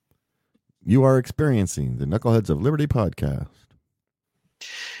You are experiencing the Knuckleheads of Liberty podcast.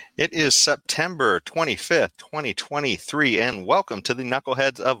 It is September 25th, 2023, and welcome to the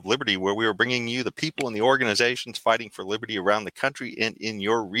Knuckleheads of Liberty, where we are bringing you the people and the organizations fighting for liberty around the country and in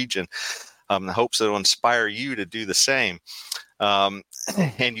your region, in the hopes that it will inspire you to do the same.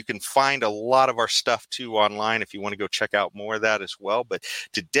 And you can find a lot of our stuff too online if you want to go check out more of that as well. But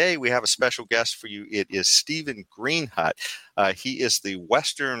today we have a special guest for you. It is Stephen Greenhut. He is the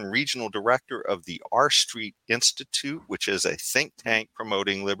Western Regional Director of the R Street Institute, which is a think tank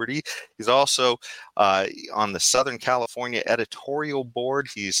promoting liberty. He's also on the Southern California editorial board.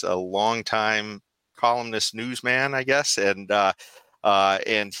 He's a longtime columnist newsman, I guess, and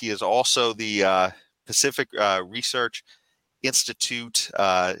he is also the Pacific Research Institute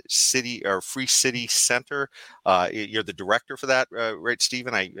City or Free City Center. You're the director for that, right,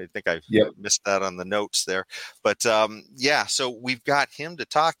 Stephen? I think I missed that on the notes there. But so we've got him to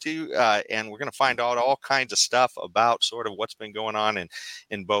talk to, and we're going to find out all kinds of stuff about sort of what's been going on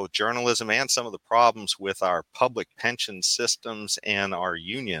in both journalism and some of the problems with our public pension systems and our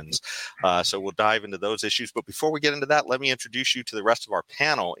unions. So we'll dive into those issues. But before we get into that, let me introduce you to the rest of our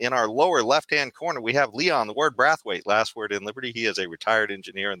panel. In our lower left-hand corner, we have Leon, the word Brathwaite, last word in Liberty. He is a retired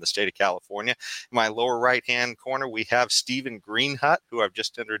engineer in the state of California. In my lower right-hand corner, we have Stephen Greenhut, who I've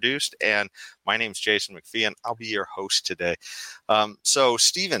just introduced, and my name's Jason McPhee. I'll be your host today. So,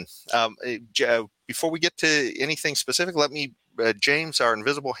 Stephen, before we get to anything specific, let me James, our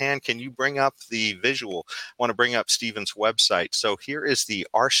invisible hand, can you bring up the visual? I want to bring up Stephen's website. So here is the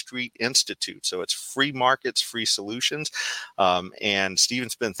R Street Institute. So it's free markets, free solutions. And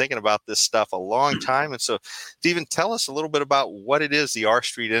Stephen's been thinking about this stuff a long time. And so, Stephen, tell us a little bit about what it is the R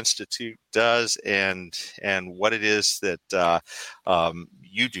Street Institute does and what it is that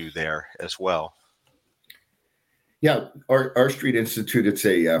you do there as well. Yeah, R Street Institute, it's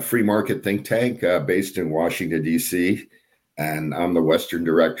a free market think tank based in Washington, D.C., and I'm the Western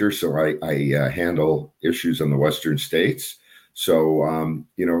director, so I handle issues in the Western states. So,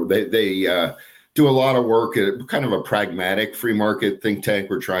 they do a lot of work at kind of a pragmatic free market think tank.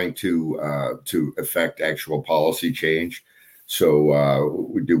 We're trying to affect actual policy change. So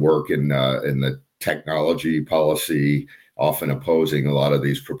we do work in the technology policy, often opposing a lot of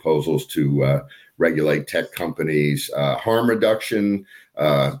these proposals to regulate tech companies, harm reduction,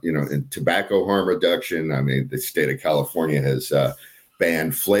 in tobacco harm reduction. I mean, the state of California has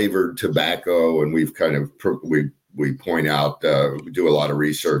banned flavored tobacco, and we've kind of we point out, we do a lot of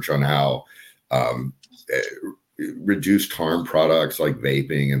research on how reduced harm products like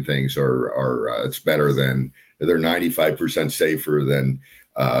vaping and things are it's better than, they're 95% safer than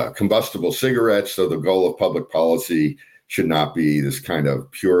combustible cigarettes. So the goal of public policy should not be this kind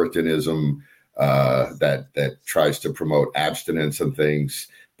of puritanism that tries to promote abstinence and things,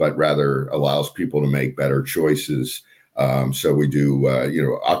 but rather allows people to make better choices. So we do,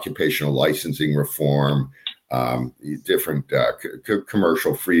 occupational licensing reform, different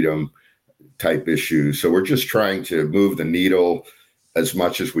commercial freedom type issues. So we're just trying to move the needle as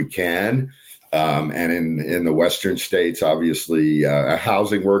much as we can. And in the Western states, obviously,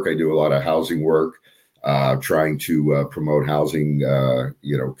 housing work, I do a lot of housing work. Trying to promote housing,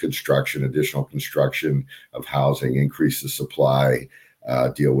 construction, additional construction of housing, increase the supply,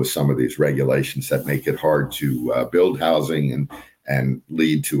 deal with some of these regulations that make it hard to build housing and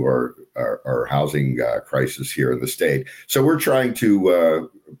lead to our housing crisis here in the state. So we're trying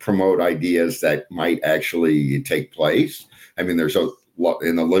to promote ideas that might actually take place. I mean, there's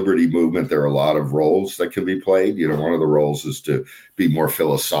in the liberty movement, there are a lot of roles that can be played. One of the roles is to be more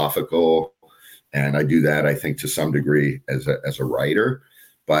philosophical. And I do that, I think, to some degree as a writer,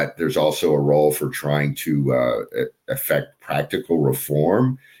 but there's also a role for trying to affect practical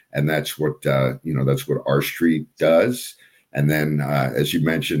reform, and that's what R Street does. And then, as you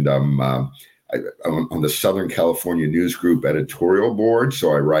mentioned, I'm on the Southern California News Group editorial board,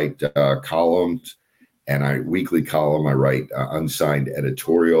 so I write columns, and weekly column. I write unsigned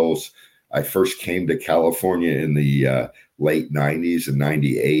editorials. I first came to California in the late 90s and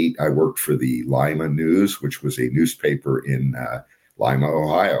 98. I worked for the Lima News, which was a newspaper in Lima,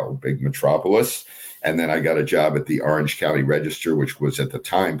 Ohio, big metropolis. And then I got a job at the Orange County Register, which was at the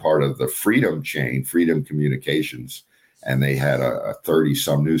time part of the Freedom chain, Freedom Communications. And they had a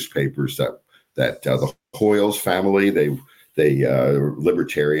 30-some newspapers that the Hoyles family, they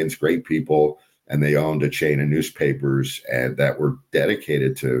libertarians, great people, and they owned a chain of newspapers and that were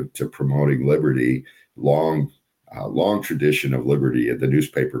dedicated to promoting liberty. Long tradition of liberty at the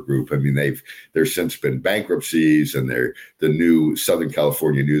newspaper group. I mean, there's since been bankruptcies, and the new Southern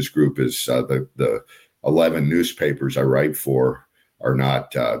California News Group is the 11 newspapers I write for are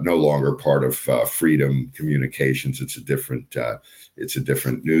not no longer part of Freedom Communications. It's a different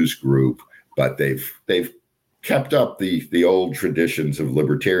news group, but they've kept up the old traditions of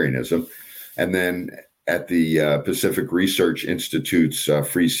libertarianism. And then at the Pacific Research Institute's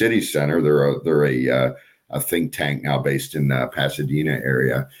Free Cities Center, they're a think tank now based in Pasadena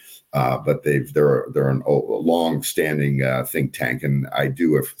area. But they're a long-standing think tank, and I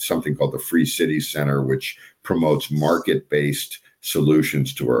do something called the Free Cities Center, which promotes market-based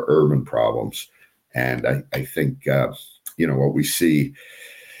solutions to our urban problems. And I think what we see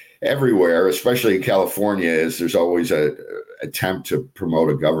everywhere, especially in California, is there's always a attempt to promote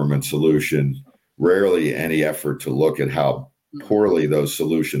a government solution. Rarely any effort to look at how poorly those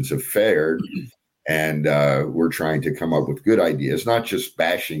solutions have fared. And we're trying to come up with good ideas, not just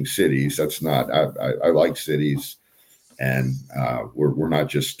bashing cities. That's not. I like cities, and we're not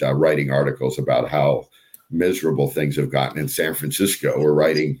just writing articles about how miserable things have gotten in San Francisco. We're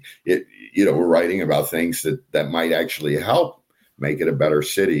writing it. We're writing about things that might actually help make it a better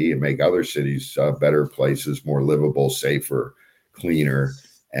city and make other cities better places, more livable, safer, cleaner.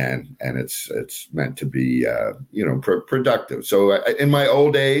 And it's meant to be, productive. So in my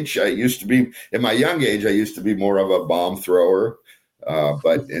old age, in my young age, I used to be more of a bomb thrower.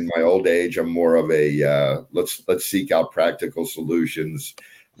 But in my old age, I'm more of a, let's seek out practical solutions.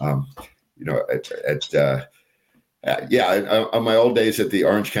 On my old days at the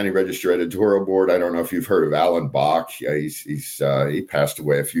Orange County Register Editorial Board, I don't know if you've heard of Alan Bach. He passed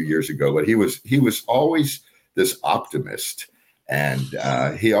away a few years ago, but he was always this optimist. And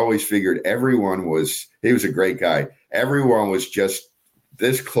he always figured he was a great guy. Everyone was just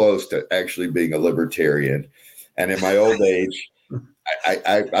this close to actually being a libertarian. And in my old age,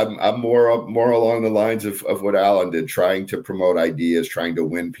 I'm more along the lines of what Alan did, trying to promote ideas, trying to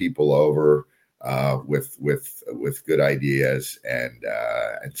win people over with good ideas. And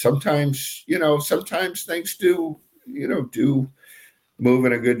sometimes things do move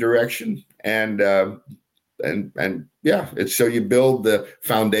in a good direction. And it's so you build the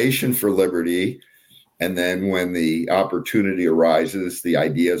foundation for liberty. And then when the opportunity arises, the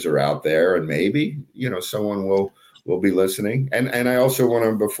ideas are out there, and maybe, someone will be listening. And I also want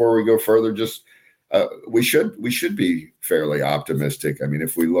to, before we go further, just we should be fairly optimistic. I mean,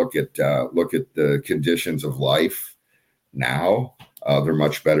 if we look at the conditions of life now, they're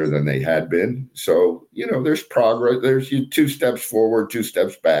much better than they had been. So, there's progress. There's 2 steps forward, 2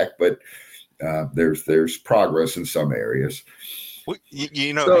 steps back, but there's progress in some areas. Well,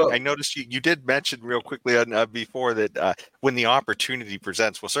 I noticed you did mention real quickly before that when the opportunity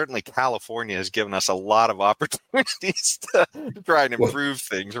presents, well, certainly California has given us a lot of opportunities to try and improve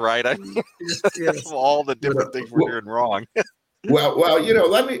things, right? I mean, yes. All the different things we're doing wrong.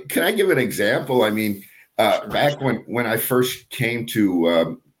 Can I give an example? I mean, back when I first came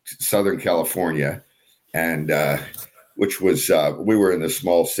to Southern California, and which was, we were in this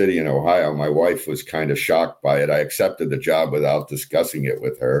small city in Ohio. My wife was kind of shocked by it. I accepted the job without discussing it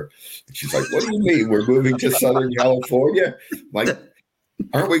with her. And she's like, what do you mean we're moving to Southern California? I'm like,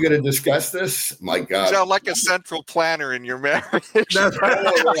 aren't we going to discuss this? My God. You sound like a central planner in your marriage. That's right.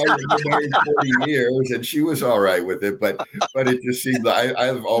 I've been married 40 years, and she was all right with it. But it just seemed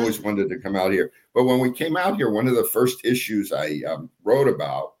I've always wanted to come out here. But when we came out here, one of the first issues I wrote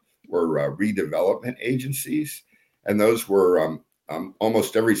about were redevelopment agencies. And those were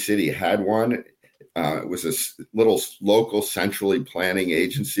almost every city had one. It was a little local centrally planning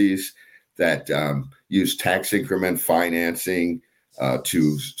agencies that used tax increment financing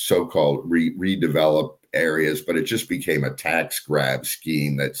to so-called redevelop areas, but it just became a tax grab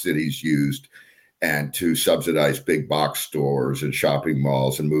scheme that cities used and to subsidize big box stores and shopping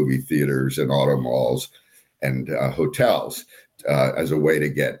malls and movie theaters and auto malls and hotels as a way to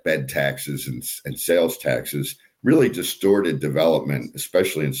get bed taxes and sales taxes. Really distorted development,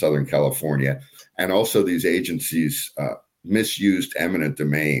 especially in Southern California. And also these agencies misused eminent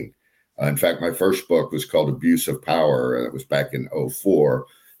domain. In fact, my first book was called Abuse of Power. It was back in 2004,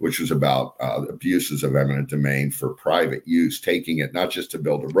 which was about abuses of eminent domain for private use, taking it not just to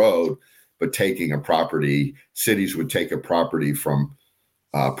build a road, but taking a property. Cities would take a property from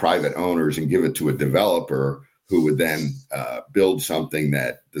private owners and give it to a developer who would then build something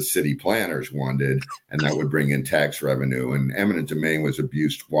that the city planners wanted, and that would bring in tax revenue. And eminent domain was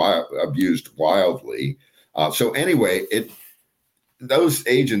abused wildly. So anyway, those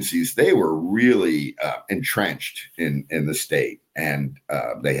agencies, they were really entrenched in the state. And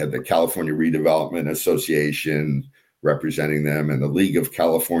they had the California Redevelopment Association representing them and the League of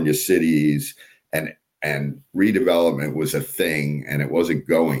California Cities. And redevelopment was a thing, and it wasn't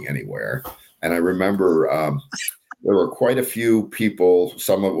going anywhere. And I remember there were quite a few people.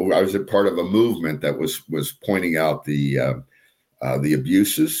 I was a part of a movement that was pointing out the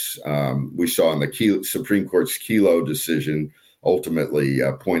abuses. We saw in the Supreme Court's Kelo decision ultimately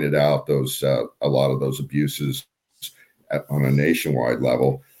pointed out a lot of those abuses on a nationwide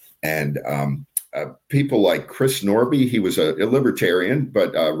level. And people like Chris Norby, he was a libertarian,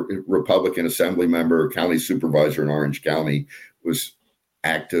 but a Republican assembly member, county supervisor in Orange County, was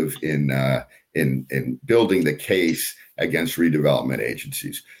active in building the case against redevelopment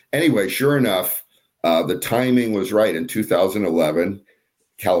agencies. Anyway, sure enough, the timing was right. In 2011,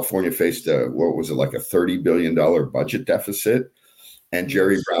 California faced like a $30 billion budget deficit, and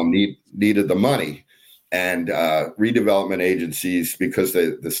Jerry Brown needed the money. And redevelopment agencies, because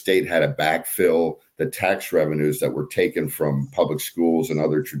the state had to backfill the tax revenues that were taken from public schools and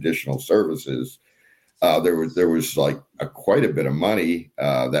other traditional services, there was like quite a bit of money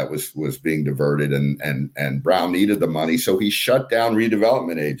that was being diverted, and Brown needed the money, so he shut down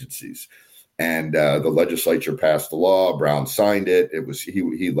redevelopment agencies. And the legislature passed the law. Brown signed it. It was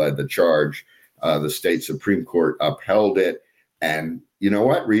he led the charge. The state Supreme Court upheld it, and you know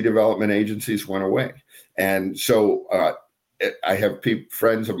what? Redevelopment agencies went away. And so I have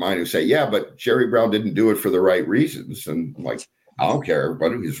friends of mine who say, yeah, but Jerry Brown didn't do it for the right reasons. And I'm like, I don't care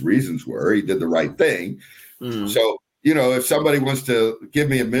what his reasons were. He did the right thing. Mm. So, if somebody wants to give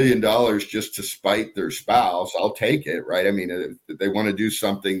me $1 million just to spite their spouse, I'll take it, right? I mean, if they want to do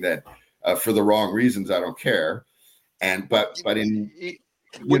something that for the wrong reasons, I don't care. It's funny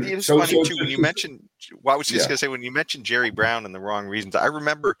too when you mentioned. Well, I was just going to say, when you mentioned Jerry Brown and the wrong reasons, I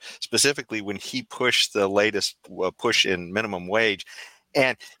remember specifically when he pushed the latest push in minimum wage,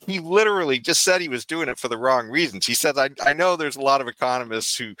 and he literally just said he was doing it for the wrong reasons. He said, "I know there's a lot of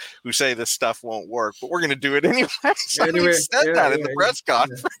economists who say this stuff won't work, but we're going to do it anyway." So he said that in the press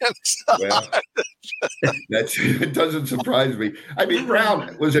conference. It doesn't surprise me. I mean,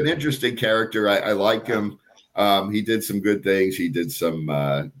 Brown was an interesting character. I like him. He did some good things. He did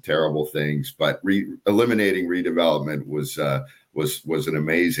some terrible things, but eliminating redevelopment was an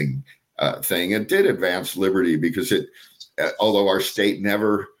amazing thing. It did advance liberty because although our state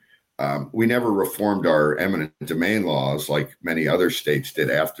we never reformed our eminent domain laws like many other states did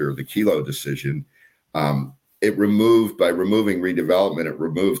after the Kelo decision. By removing redevelopment, it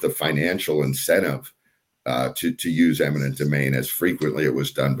removed the financial incentive to use eminent domain as frequently it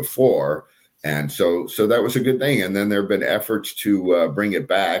was done before. And so that was a good thing. And then there have been efforts to bring it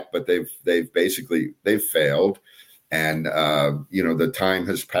back, but they've failed. And the time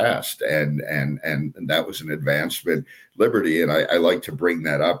has passed, and that was an advancement, liberty. And I like to bring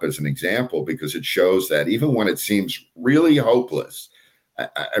that up as an example because it shows that even when it seems really hopeless,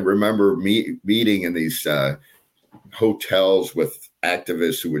 I remember meeting in these hotels with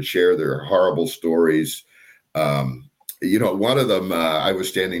activists who would share their horrible stories. One of them, I was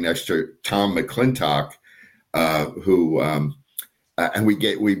standing next to Tom McClintock, who, and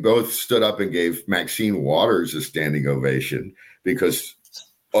we both stood up and gave Maxine Waters a standing ovation because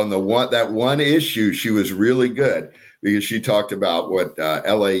on that one issue, she was really good because she talked about what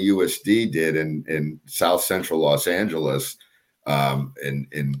LAUSD did in South Central Los Angeles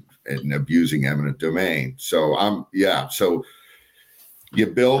in abusing eminent domain. So You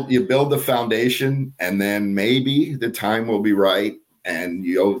build the foundation, and then maybe the time will be right, and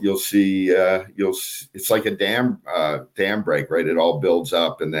you'll see. It's like a dam break, right? It all builds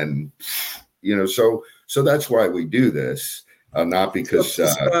up, and then So that's why we do this, not because.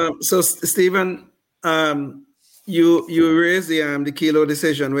 So Stephen, you raised the Kelo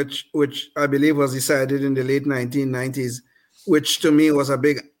decision, which I believe was decided in the late 1990s, which to me was a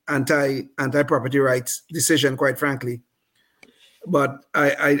big anti-property rights decision, quite frankly. But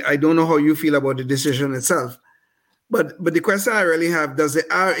I don't know how you feel about the decision itself. But the question I really have, does the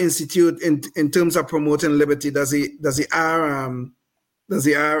R Institute, in terms of promoting liberty, does the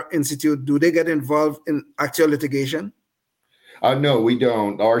R Institute, do they get involved in actual litigation? No, we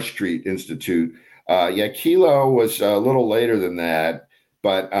don't. R Street Institute. Kelo was a little later than that,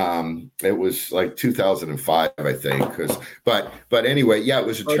 but it was like 2005, I think. But anyway, it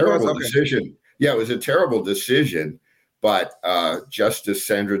was a terrible decision. Yeah, it was a terrible decision. But Justice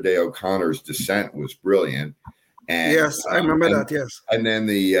Sandra Day O'Connor's dissent was brilliant. And, yes, I remember that, yes. And then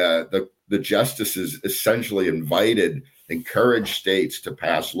the justices essentially encouraged states to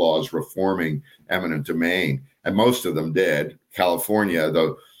pass laws reforming eminent domain. And most of them did. California,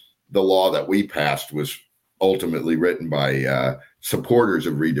 the law that we passed was ultimately written by supporters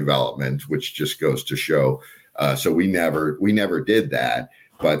of redevelopment, which just goes to show. So we never did that.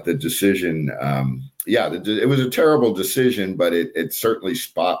 But the decision, it was a terrible decision, but it certainly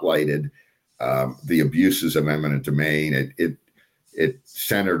spotlighted the abuses of eminent domain. It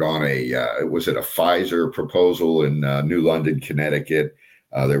centered on was it a Pfizer proposal in New London, Connecticut?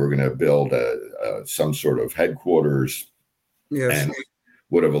 They were going to build some sort of headquarters, and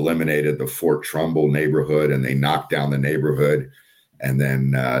would have eliminated the Fort Trumbull neighborhood, and they knocked down the neighborhood, and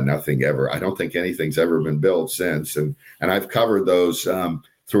then nothing ever. I don't think anything's ever been built since. And I've covered those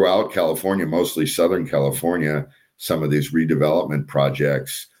throughout California, mostly Southern California, some of these redevelopment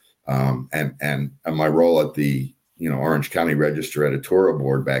projects, and my role at the Orange County Register editorial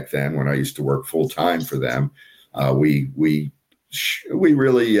board back then, when I used to work full time for them, we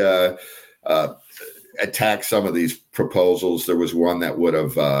really attacked some of these proposals. There was one that would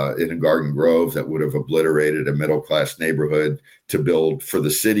have in Garden Grove that would have obliterated a middle class neighborhood for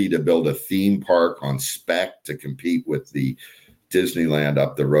the city to build a theme park on spec to compete with the Disneyland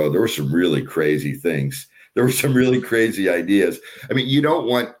up the road. There were some really crazy things. There were some really crazy ideas. I mean, you don't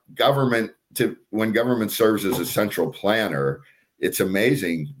want government when government serves as a central planner, it's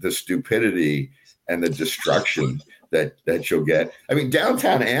amazing the stupidity and the destruction that you'll get. I mean,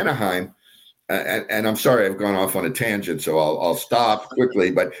 downtown Anaheim, and I'm sorry I've gone off on a tangent, so I'll stop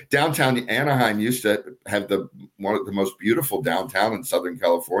quickly. But downtown Anaheim used to have one of the most beautiful downtown in Southern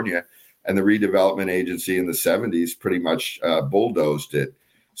California, and the redevelopment agency in the 70s pretty much bulldozed it.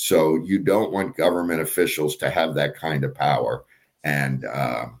 So you don't want government officials to have that kind of power, and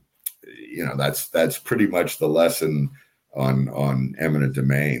that's pretty much the lesson on eminent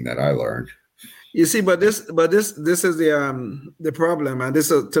domain that I learned. You see, but this is the problem, and this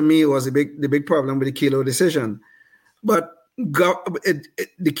to me was the big problem with the Kelo decision. But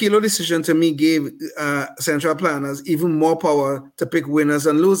the Kelo decision to me gave central planners even more power to pick winners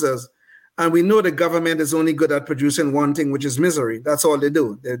and losers. And we know the government is only good at producing one thing, which is misery. That's all they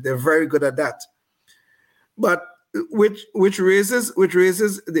do. They're very good at that. But which raises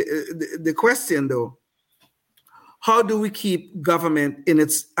the question, though. How do we keep government in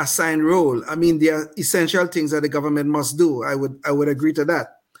its assigned role? I mean, there are essential things that the government must do. I would agree to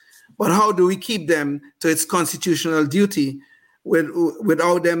that. But how do we keep them to its constitutional duty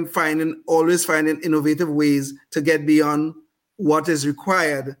without them always finding innovative ways to get beyond what is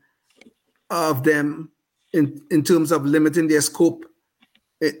required of them in terms of limiting their scope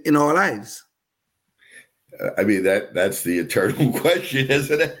in our lives? I mean, that's the eternal question,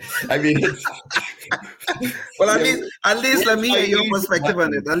 isn't it? I mean, it's... Well, at least let me hear your perspective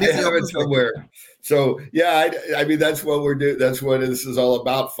on it. At least I have it somewhere. So, yeah, I mean, that's what we're doing. That's what this is all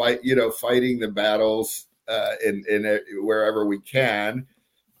about. Fighting the battles in wherever we can,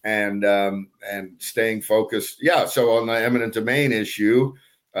 and staying focused. Yeah. So on the eminent domain issue,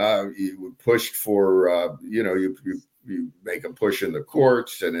 you pushed for you make a push in the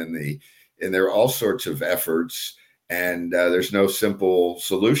courts and there are all sorts of efforts. And there's no simple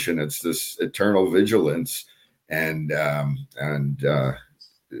solution. It's this eternal vigilance, and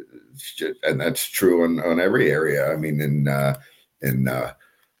that's true on every area. I mean, in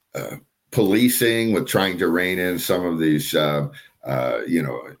policing, with trying to rein in some of these,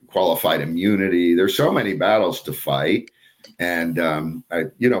 qualified immunity. There's so many battles to fight, and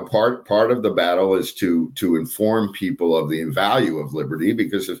part of the battle is to inform people of the value of liberty,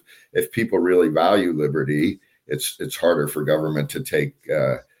 because if people really value liberty, it's harder for government to take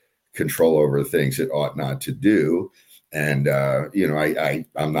control over things it ought not to do. And I'm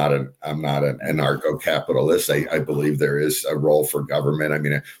not an anarcho-capitalist. I believe there is a role for government. I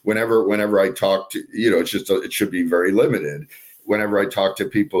mean, whenever I talk to it should be very limited. Whenever I talk to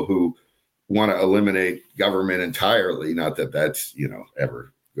people who want to eliminate government entirely, not that that's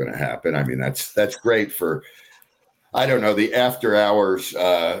ever going to happen. I mean, that's great for, I don't know, the after hours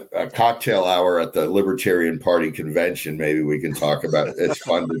cocktail hour at the Libertarian Party convention. Maybe we can talk about it. It's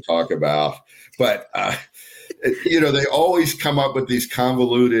fun to talk about. But, they always come up with these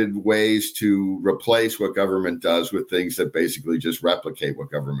convoluted ways to replace what government does with things that basically just replicate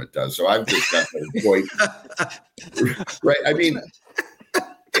what government does. So I've just got the point. Right. I mean,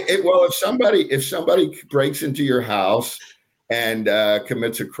 if somebody breaks into your house and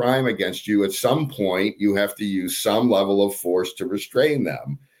commits a crime against you, at some point you have to use some level of force to restrain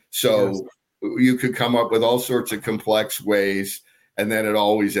them. So you could come up with all sorts of complex ways, and then it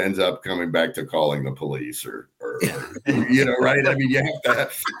always ends up coming back to calling the police or right? I mean, you have to.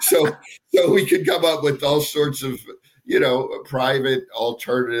 So we could come up with all sorts of private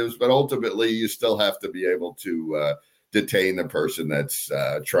alternatives, but ultimately you still have to be able to detain the person that's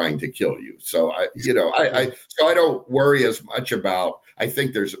trying to kill you. So I don't worry as much about. I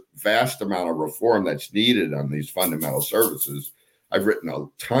think there's a vast amount of reform that's needed on these fundamental services. I've written a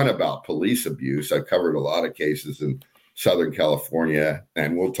ton about police abuse. I've covered a lot of cases in Southern California.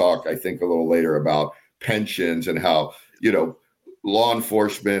 And we'll talk, I think, a little later about pensions and how, law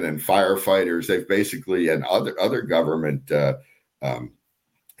enforcement and firefighters, they've basically, and other government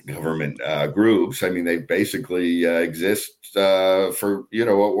groups, I mean, they basically exist for,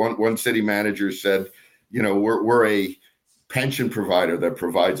 what one city manager said, we're a pension provider that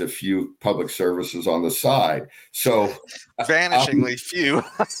provides a few public services on the side. So vanishingly few.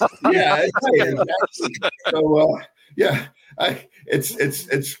 Yeah, exactly. So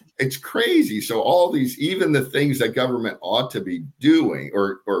it's crazy. So all these, even the things that government ought to be doing,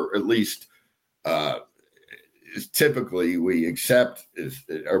 or at least typically we accept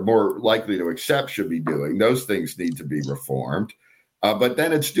are more likely to accept should be doing, those things need to be reformed. But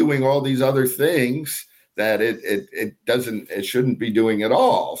then it's doing all these other things that it shouldn't be doing at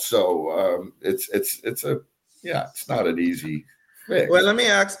all. So it's not an easy fix. Well, let me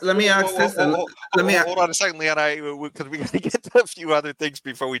ask this. Hold on a second, Leon, because we got to get to a few other things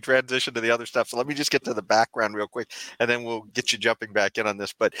before we transition to the other stuff. So let me just get to the background real quick, and then we'll get you jumping back in on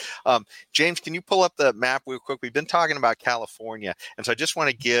this. But James, can you pull up the map real quick? We've been talking about California, and so I just want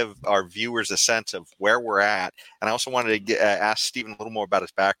to give our viewers a sense of where we're at. And I also wanted to ask Stephen a little more about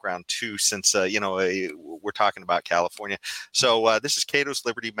his background too, since we're talking about California. So this is Cato's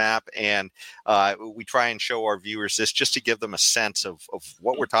Liberty Map, and we try and show our viewers this just to give them a sense of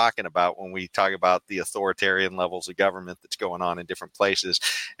what we're talking about when we talk about the authoritarian levels of government that's going on in different places.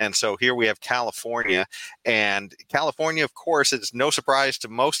 And so here we have California, and California, of course, it's no surprise to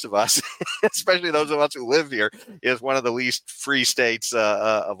most of us, especially those of us who live here, is one of the least free states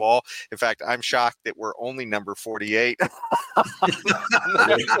of all. In fact, I'm shocked that we're only number 48.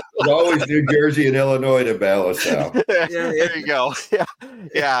 There's always New Jersey and Illinois to bail us out. There you go.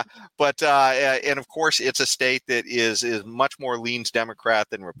 Yeah. But and of course, it's a state that is much more leans Democrat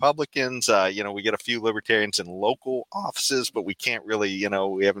than Republicans. We get a few libertarians in local offices, but we can't really,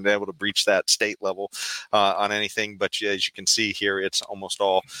 we haven't been able to breach that state level on anything. But as you can see here, it's almost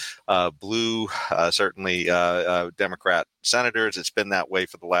all blue, certainly Democrat senators. It's been that way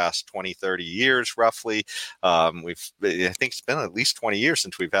for the last 20, 30 years, roughly. I think it's been at least 20 years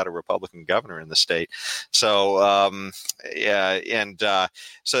since we've had a Republican governor in the state. So,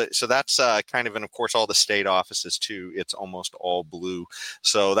 so that's kind of, and of course, all the state offices too, it's almost all blue.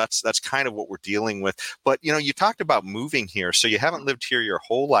 So that's kind of what we're dealing with. But, you talked about moving here. So you haven't lived here your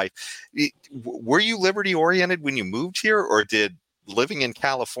whole life. Were you liberty oriented when you moved here, or did living in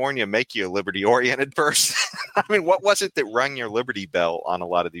California make you a liberty oriented person? I mean, what was it that rung your liberty bell on a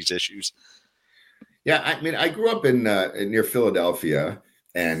lot of these issues? Yeah, I mean, I grew up in near Philadelphia,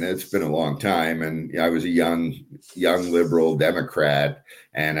 and it's been a long time. And I was a young liberal Democrat,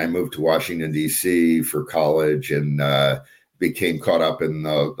 and I moved to Washington, D.C. for college, and became caught up in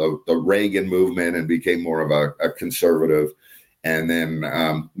the Reagan movement and became more of a conservative. And then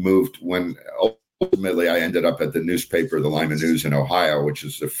moved when ultimately I ended up at the newspaper, the Lima News in Ohio, which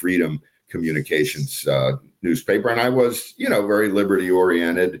is the Freedom Communications newspaper. And I was, very liberty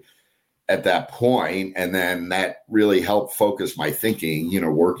oriented at that point. And then that really helped focus my thinking,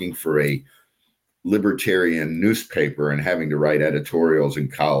 working for a libertarian newspaper and having to write editorials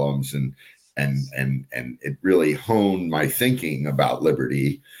and columns, and it really honed my thinking about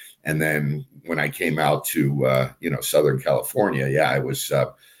liberty. And then when I came out to, Southern California, I was,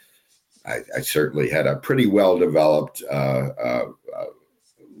 I certainly had a pretty well-developed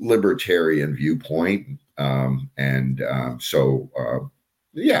libertarian viewpoint. So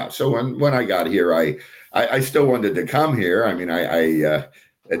when I got here, I still wanted to come here. I mean,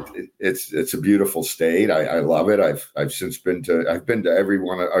 it's a beautiful state. I love it. I've since been to every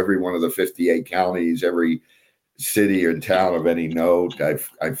one of the 58 counties, every city and town of any note.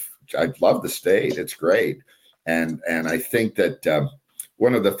 I love the state. It's great. And I think that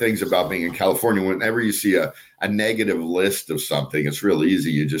one of the things about being in California, whenever you see a negative list of something, it's real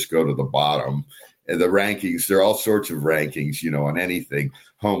easy. You just go to the bottom. And the rankings, there are all sorts of rankings, on anything,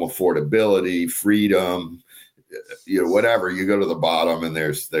 home affordability, freedom, whatever. You go to the bottom and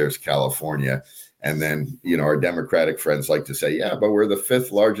there's California. And then, our Democratic friends like to say, yeah, but we're the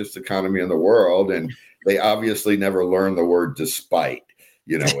 5th largest economy in the world. And they obviously never learned the word despite.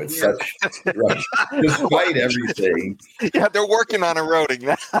 It's such, right, despite everything. Yeah, they're working on eroding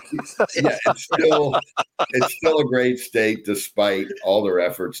that. Yeah, it's still a great state despite all their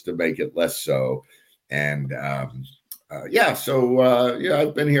efforts to make it less so. And I've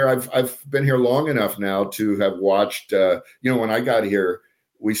been here. I've been here long enough now to have watched. When I got here,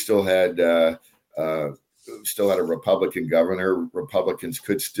 we still had a Republican governor. Republicans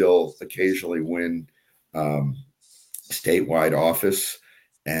could still occasionally win statewide office.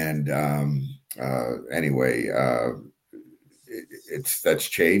 And that's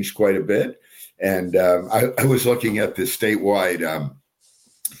changed quite a bit. And I was looking at the statewide,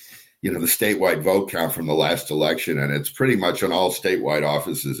 the statewide vote count from the last election, and it's pretty much on all statewide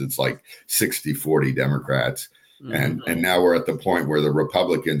offices. It's like 60-40 Democrats. And now we're at the point where the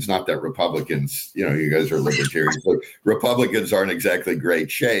Republicans, not that Republicans, you guys are libertarians, but Republicans aren't exactly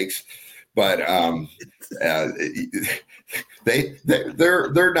great shakes, but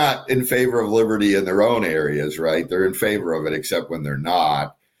they're not in favor of liberty in their own areas, right? They're in favor of it, except when they're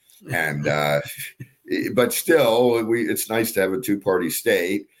not. And but still, it's nice to have a two-party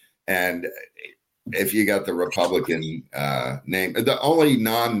state. And if you got the Republican name, the only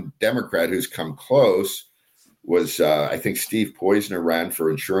non-Democrat who's come close was I think Steve Poizner ran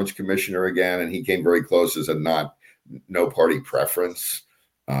for insurance commissioner again, and he came very close as a no party preference.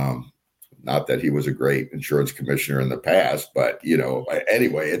 Not that he was a great insurance commissioner in the past, but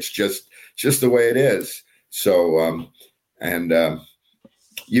anyway, it's just the way it is. So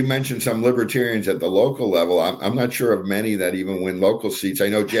you mentioned some libertarians at the local level. I'm not sure of many that even win local seats. I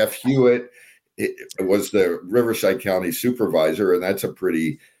know Jeff Hewitt was the Riverside County supervisor, and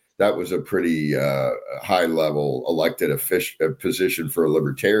that was a pretty high level elected position for a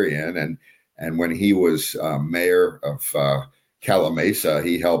libertarian. And when he was mayor of Calamasa,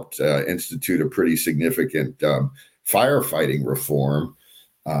 he helped institute a pretty significant firefighting reform.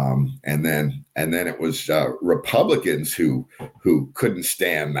 And then it was Republicans who couldn't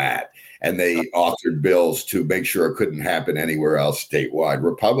stand that, and they authored bills to make sure it couldn't happen anywhere else statewide.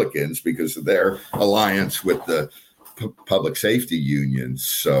 Republicans, because of their alliance with the public safety unions.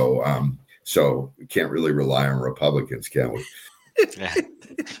 So we can't really rely on Republicans, can we? Yeah.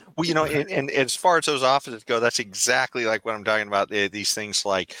 Well, and as far as those offices go, that's exactly like what I'm talking about. These things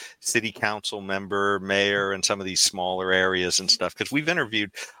like city council member, mayor, and some of these smaller areas and stuff. Because we've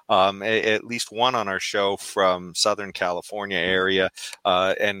interviewed at least one on our show from Southern California area,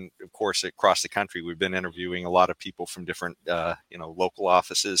 and of course across the country. We've been interviewing a lot of people from different, local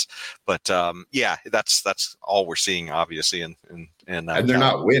offices. But that's all we're seeing, obviously. And they're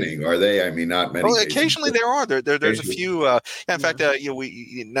not winning, are they? I mean, not many. Well, occasionally there are. There's a few. In fact,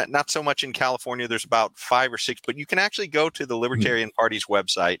 we not so much in California. There's about 5 or 6, but you can actually go to the Libertarian Party's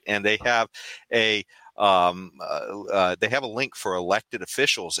website, and they have a link for elected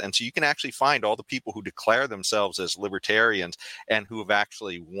officials, and so you can actually find all the people who declare themselves as libertarians and who have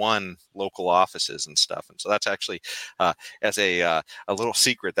actually won local offices and stuff. And so that's actually as a little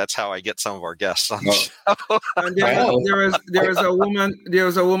secret. That's how I get some of our guests on the show. And there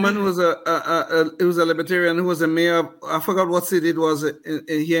was a woman who was a libertarian who was a mayor of, I forgot what city it was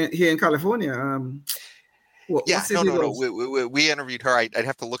here in California. We interviewed her. I'd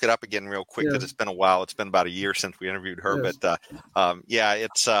have to look it up again real quick because it's been a while. It's been about a year since we interviewed her. Yes. But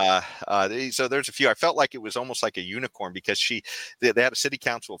it's so there's a few. I felt like it was almost like a unicorn because they had a city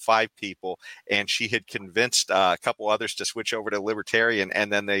council of 5 people, and she had convinced a couple others to switch over to Libertarian, and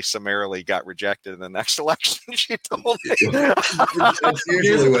then they summarily got rejected in the next election. She told me. That's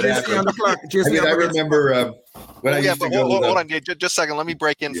usually what happens. I remember when I used to go. Hold on, just a second. Let me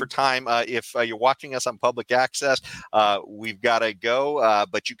break in for time. If you're watching us on public access, we've got to go,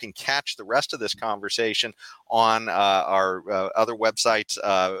 but you can catch the rest of this conversation on our other websites,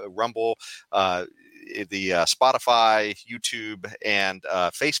 Rumble, the Spotify, YouTube, and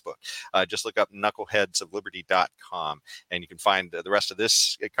Facebook. Just look up knuckleheadsofliberty.com, and you can find the rest of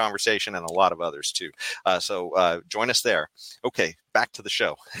this conversation and a lot of others too. So join us there. Okay, back to the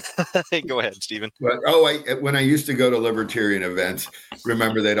show. Go ahead, Stephen. When I used to go to libertarian events,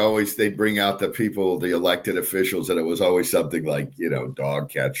 remember they'd bring out the people, the elected officials, and it was always something like, dog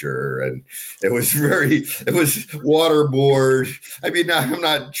catcher, and it was water board. I mean, I'm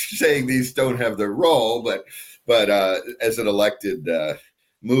not saying these don't have their role, but as an elected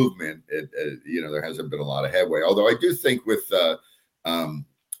movement, there hasn't been a lot of headway. Although I do think with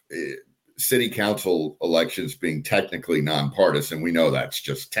city council elections being technically nonpartisan, we know that's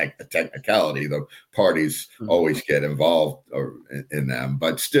just a technicality. The parties always get involved in them,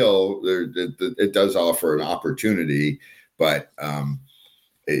 but still, it does offer an opportunity. But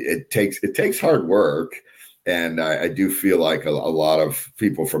it takes hard work, and I do feel like a lot of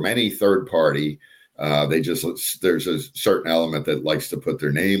people from any third party, there's a certain element that likes to put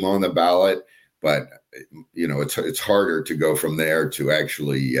their name on the ballot, but it's harder to go from there to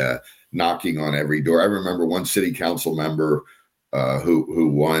actually knocking on every door. I remember one city council member who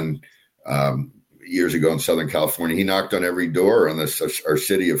won years ago in Southern California. He knocked on every door in our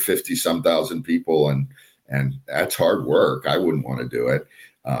city of 50-some thousand people, and that's hard work. I wouldn't want to do it,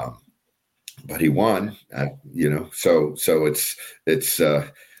 but he won. So it's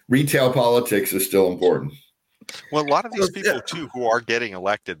retail politics is still important. Well, a lot of these people too who are getting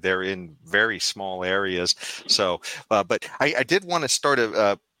elected, they're in very small areas. So, but I did want to start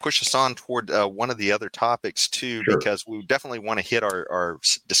a push us on toward one of the other topics too, Sure. because we definitely want to hit our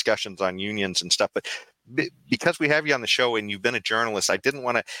discussions on unions and stuff. But because we have you on the show and you've been a journalist, I didn't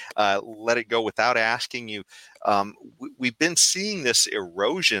want to let it go without asking you. We've been seeing this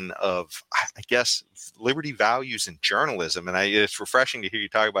erosion of, I guess, liberty values in journalism, and it's refreshing to hear you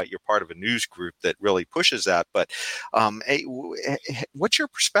talk about you're part of a news group that really pushes that. But what's your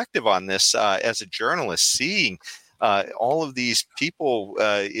perspective on this as a journalist, seeing all of these people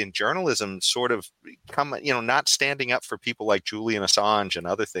in journalism sort of come, not standing up for people like Julian Assange and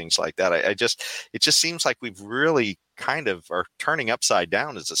other things like that? It just seems like we've really kind of are turning upside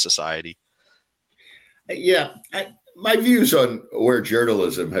down as a society. Yeah, my views on where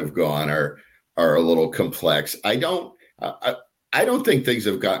journalism have gone are a little complex. I don't think things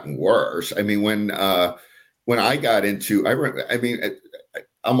have gotten worse. I mean, when I got into,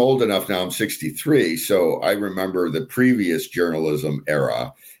 I'm old enough now. I'm 63, so I remember the previous journalism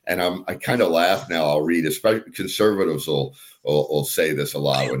era, and I kind of laugh now. I'll read, especially conservatives will say this a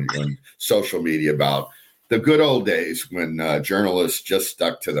lot when social media about the good old days when journalists just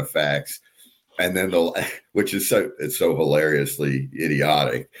stuck to the facts, and then which is it's so hilariously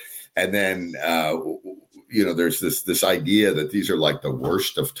idiotic, and then there's this idea that these are like the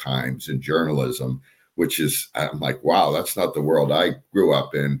worst of times in journalism. Which is, I'm like, wow, that's not the world I grew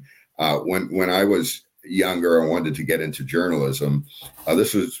up in. When I was younger and wanted to get into journalism,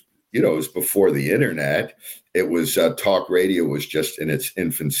 this was, it was before the internet. It was talk radio was just in its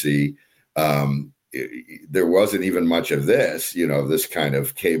infancy. There wasn't even much of this, this kind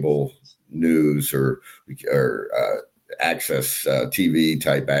of cable news or access, TV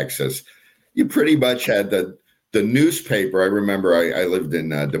type access. You pretty much had the newspaper. I remember I lived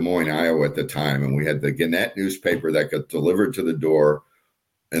in Des Moines, Iowa at the time, and we had the Gannett newspaper that got delivered to the door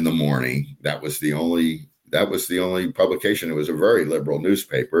in the morning. That was the only publication. It was a very liberal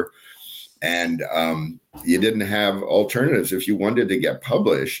newspaper, and you didn't have alternatives if you wanted to get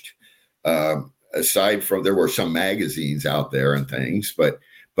published. Aside from, there were some magazines out there and things, but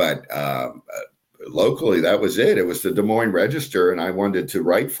locally that was it. It was the Des Moines Register, and I wanted to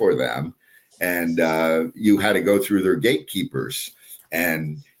write for them. And you had to go through their gatekeepers,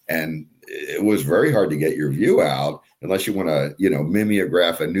 and it was very hard to get your view out unless you want to,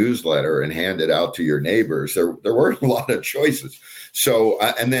 mimeograph a newsletter and hand it out to your neighbors. There weren't a lot of choices. So,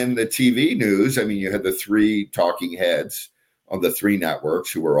 and then the TV news. I mean, you had the three talking heads on the three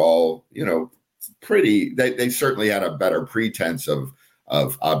networks who were all, pretty. They certainly had a better pretense of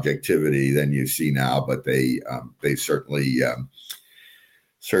objectivity than you see now, but they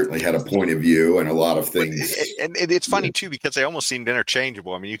certainly had a point of view and a lot of things. And it's funny too, because they almost seemed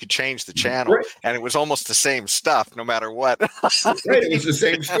interchangeable. I mean, you could change the channel, right, and it was almost the same stuff no matter what. Right. It was the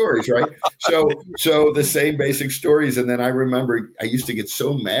same stories, right? So the same basic stories. And then I remember I used to get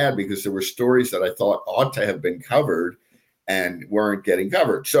so mad because there were stories that I thought ought to have been covered and weren't getting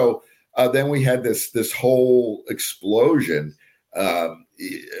covered. So then we had this whole explosion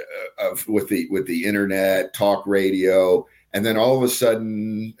with the internet, talk radio. And then all of a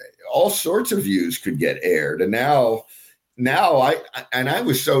sudden, all sorts of views could get aired. And now I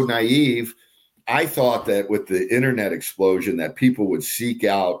was so naive. I thought that with the internet explosion, that people would seek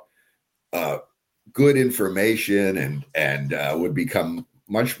out good information and would become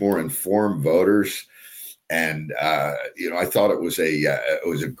much more informed voters. And I thought it was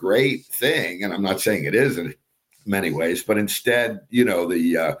a great thing. And I'm not saying it is in many ways, but instead,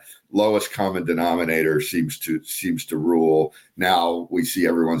 the lowest common denominator seems to rule. Now we see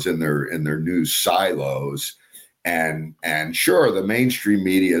everyone's in their news silos, and sure, the mainstream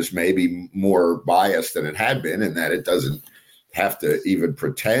media is maybe more biased than it had been, in that it doesn't have to even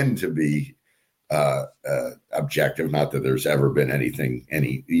pretend to be objective. Not that there's ever been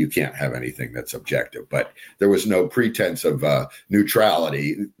you can't have anything that's objective, but there was no pretense of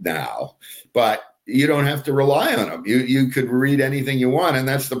neutrality now. But you don't have to rely on them. You could read anything you want, and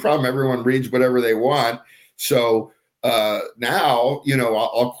that's the problem. Everyone reads whatever they want. So now,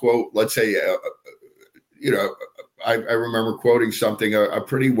 I'll quote. Let's say, I remember quoting something, a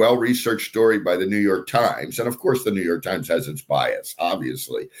pretty well-researched story by the New York Times, and of course, the New York Times has its bias,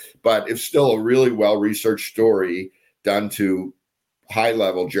 obviously, but it's still a really well-researched story done to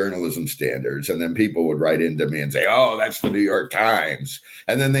high-level journalism standards. And then people would write into me and say, oh, that's the New York Times.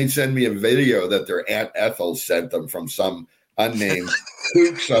 And then they'd send me a video that their Aunt Ethel sent them from some unnamed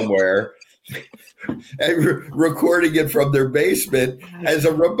kook somewhere, and recording it from their basement as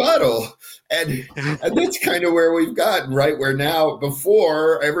a rebuttal. And that's kind of where we've gotten, right? Where now,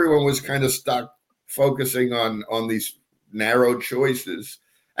 before, everyone was kind of stuck focusing on these narrow choices.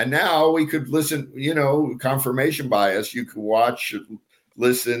 And now we could listen, confirmation bias. You could watch,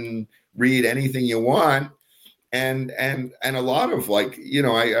 listen, read anything you want. And a lot of I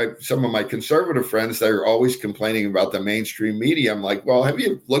some of my conservative friends, they're always complaining about the mainstream media. I'm like, well, have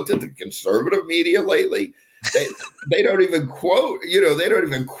you looked at the conservative media lately? They don't even quote, they don't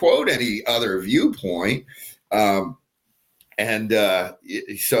even quote any other viewpoint. So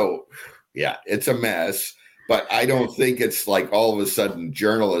yeah, it's a mess. But I don't think it's like all of a sudden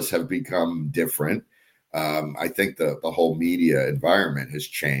journalists have become different. I think the whole media environment has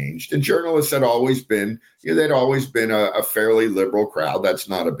changed, and journalists had always been, they'd always been a fairly liberal crowd. That's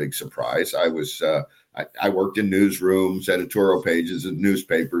not a big surprise. I worked in newsrooms, editorial pages in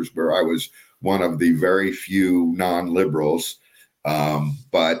newspapers, where I was one of the very few non-liberals.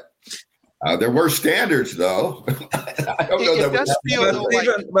 But there were standards, though. I don't know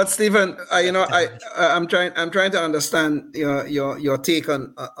that. But Stephen, I'm trying to understand your take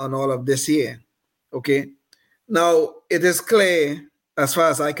on all of this here. Okay, now it is clear, as far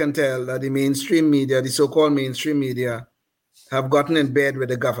as I can tell, that the mainstream media, the so-called mainstream media, have gotten in bed with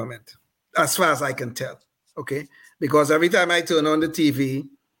the government, as far as I can tell. Okay, because every time I turn on the TV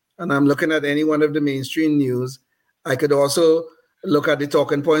and I'm looking at any one of the mainstream news, I could also look at the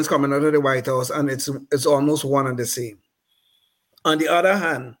talking points coming out of the White House, and it's almost one and the same. On the other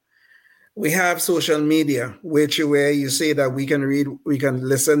hand, we have social media, where you say that we can read, we can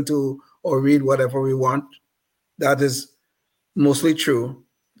listen to or read whatever we want. That is mostly true.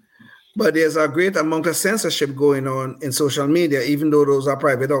 But there's a great amount of censorship going on in social media, even though those are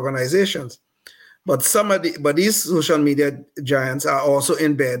private organizations. But these social media giants are also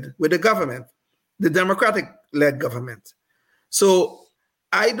in bed with the government, the Democratic-led government. So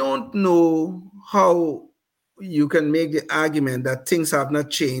I don't know how you can make the argument that things have not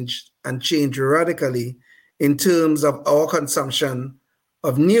changed and changed radically in terms of our consumption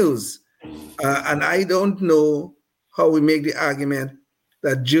of news. And I don't know how we make the argument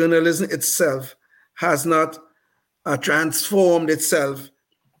that journalism itself has not transformed itself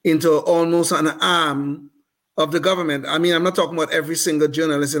into almost an arm of the government. I mean, I'm not talking about every single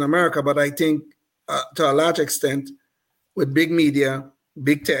journalist in America, but I think to a large extent, with big media,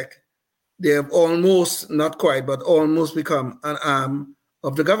 big tech, they have almost, not quite, but almost become an arm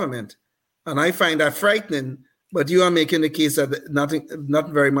of the government. And I find that frightening, but you are making the case that not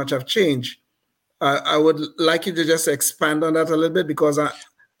very much have changed. I would like you to just expand on that a little bit, because I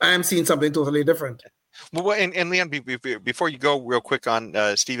am seeing something totally different. Well, and Leon, before you go real quick on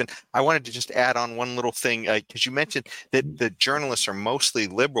Stephen, I wanted to just add on one little thing, because you mentioned that the journalists are mostly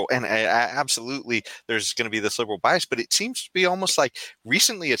liberal, and absolutely there's going to be this liberal bias, but it seems to be almost like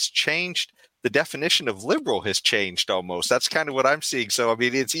recently it's changed. The definition of liberal has changed almost. That's kind of what I'm seeing. So, I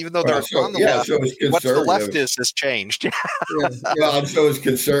mean, it's even though they're on the left, what the left is changed. Well, and so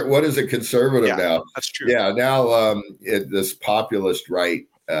is what is a conservative now? That's true. Yeah, now this populist right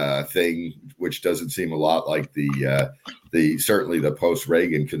thing, which doesn't seem a lot like the certainly the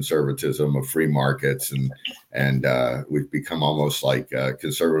post-Reagan conservatism of free markets, and we've become almost like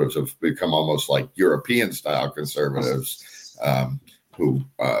conservatives have become almost like European style conservatives who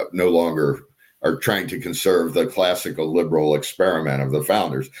no longer are trying to conserve the classical liberal experiment of the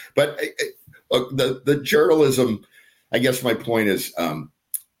founders. But the journalism, I guess my point is,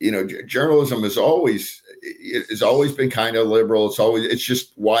 journalism has always been kind of liberal. It's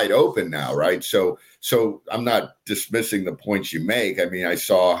just wide open now, right? So I'm not dismissing the points you make. I mean, I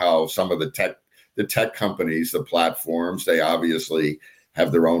saw how some of the tech companies, the platforms, they obviously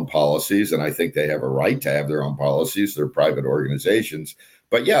have their own policies, and I think they have a right to have their own policies. They're private organizations.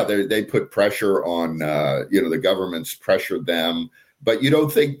 But yeah, they put pressure on, the government's pressured them. But you don't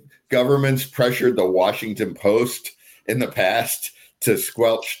think governments pressured the Washington Post in the past to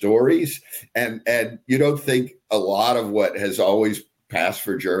squelch stories? And you don't think a lot of what has always passed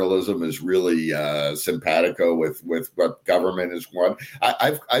for journalism is really simpatico with what government has won?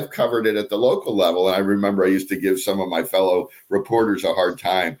 I've covered it at the local level, and I remember I used to give some of my fellow reporters a hard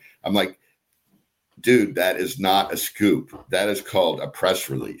time. I'm like, dude, that is not a scoop. That is called a press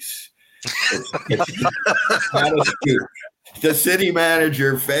release. It's not a scoop. The city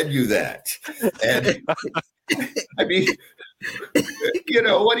manager fed you that. And I mean,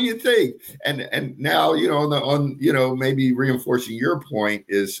 what do you think? And now, maybe reinforcing your point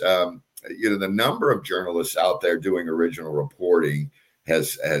is, the number of journalists out there doing original reporting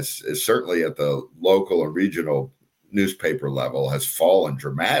has certainly at the local and regional newspaper level has fallen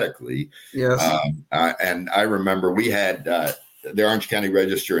dramatically. Yes. And I remember we had the Orange County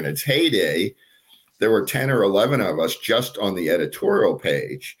Register in its heyday. There were 10 or 11 of us just on the editorial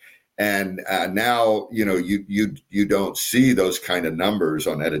page. And now, you don't see those kind of numbers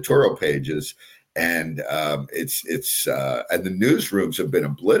on editorial pages, and it's and the newsrooms have been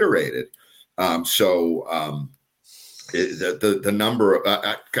obliterated. The number of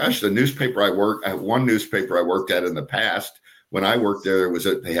the newspaper one newspaper I worked at in the past, when I worked there,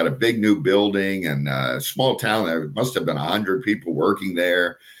 they had a big new building and a small town. There must have been 100 people working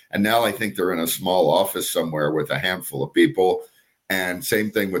there, and now I think they're in a small office somewhere with a handful of people. And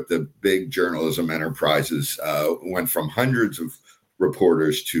same thing with the big journalism enterprises, went from hundreds of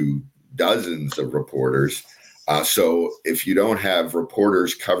reporters to dozens of reporters. So if you don't have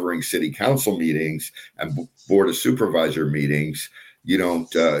reporters covering city council meetings and board of supervisor meetings, you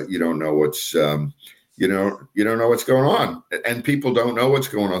don't know what's you don't know what's going on, and people don't know what's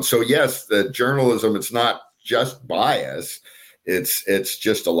going on. So yes, the journalism, it's not just bias, it's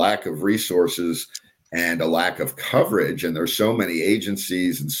just a lack of resources and a lack of coverage. And there's so many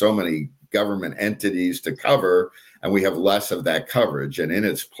agencies and so many government entities to cover, and we have less of that coverage. And in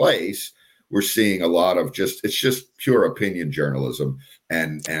its place, we're seeing a lot of it's just pure opinion journalism,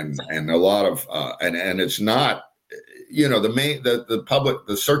 and a lot of and it's not,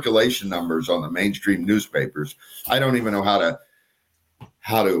 the circulation numbers on the mainstream newspapers. I don't even know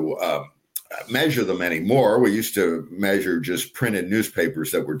how to measure them anymore. We used to measure just printed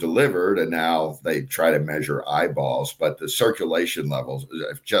newspapers that were delivered, and now they try to measure eyeballs. But the circulation levels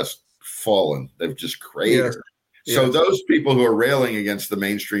have just fallen; they've just cratered. Yes. So those people who are railing against the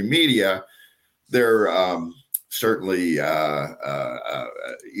mainstream media, they're certainly,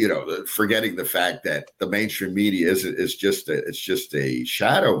 forgetting the fact that the mainstream media is just a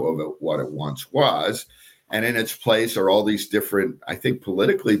shadow of what it once was. And in its place are all these different, I think,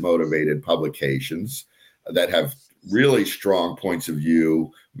 politically motivated publications that have really strong points of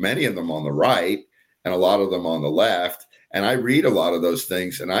view, many of them on the right and a lot of them on the left. And I read a lot of those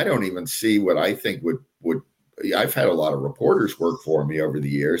things, and I don't even see what I think would I've had a lot of reporters work for me over the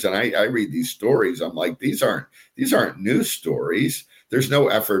years, and I read these stories. I'm like, these aren't news stories. There's no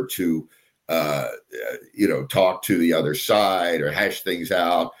effort to, talk to the other side or hash things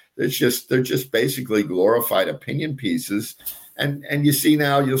out. They're just basically glorified opinion pieces. And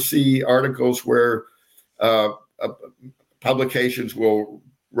you'll see articles where publications will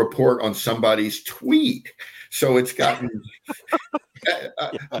report on somebody's tweet. So it's gotten,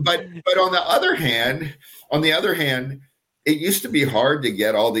 but on the other hand, it used to be hard to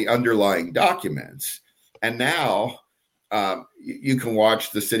get all the underlying documents. And now you can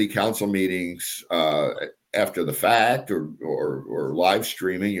watch the city council meetings after the fact or live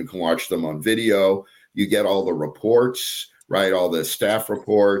streaming. You can watch them on video. You get all the reports, right? All the staff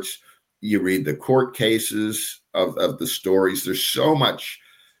reports. You read the court cases of the stories. There's so much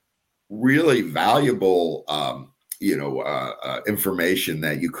really valuable, information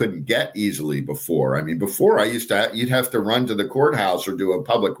that you couldn't get easily before. I mean, before you'd have to run to the courthouse or do a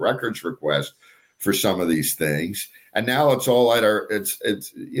public records request for some of these things. And now it's all at our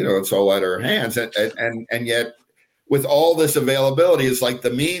hands. And yet with all this availability, it's like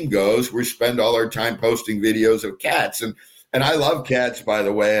the meme goes, we spend all our time posting videos of cats. And I love cats, by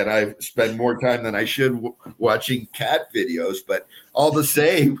the way, and I spend more time than I should watching cat videos, but all the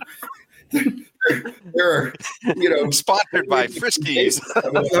same, they're sponsored by Friskies.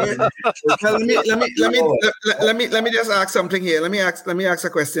 Let me just ask something here. Let me ask a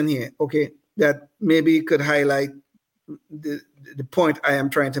question here, okay, that maybe could highlight the point I am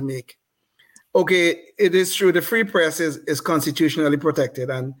trying to make. Okay, it is true the free press is constitutionally protected,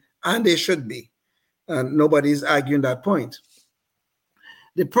 and they should be, and nobody's arguing that point.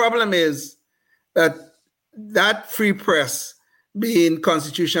 The problem is that free press being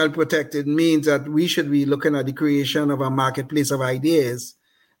constitutionally protected means that we should be looking at the creation of a marketplace of ideas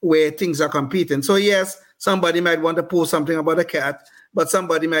where things are competing. So yes, somebody might want to post something about a cat, but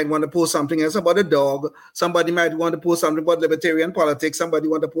somebody might want to post something else about a dog. Somebody might want to post something about libertarian politics. Somebody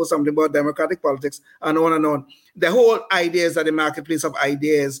want to post something about democratic politics, and on and on. The whole idea is that the marketplace of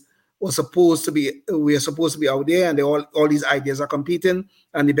ideas we're supposed to be out there, and all these ideas are competing,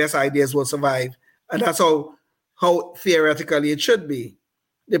 and the best ideas will survive. And that's how theoretically it should be.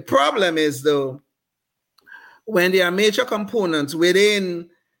 The problem is, though, when there are major components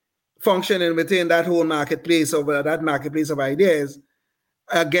functioning within that whole marketplace of ideas,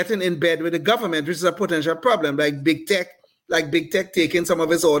 getting in bed with the government, which is a potential problem, like big tech taking some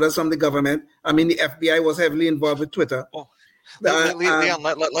of its orders from the government. I mean, the FBI was heavily involved with Twitter. Leon,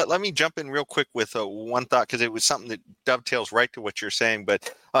 let me jump in real quick with one thought, because it was something that dovetails right to what you're saying.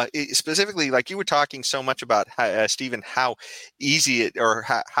 But specifically, like you were talking so much about, Stephen, how easy it, or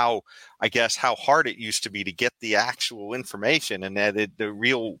how I guess how hard it used to be to get the actual information and the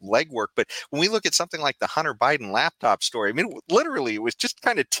real legwork. But when we look at something like the Hunter Biden laptop story, I mean, literally, it was just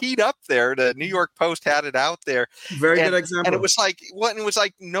kind of teed up there. The New York Post had it out there. Very good example. And it was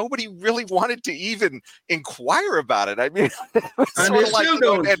like nobody really wanted to even inquire about it. I mean, and they still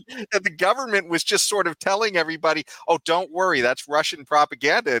don't. And the government was just sort of telling everybody, "Oh, don't worry, that's Russian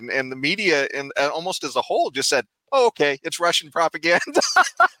propaganda," and the media and almost as a whole just said, "Oh, okay, it's Russian propaganda."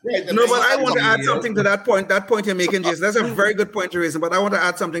 No, but I want to add something to that point. That point you're making, Jason, that's a very good point to raise. But I want to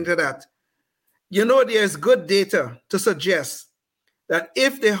add something to that. You know, there's good data to suggest that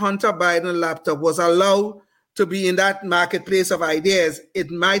if the Hunter Biden laptop was allowed to be in that marketplace of ideas,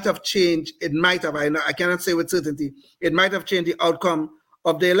 it might have changed. It might have. I cannot say with certainty. It might have changed the outcome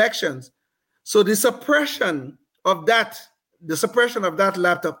of the elections. So the suppression of that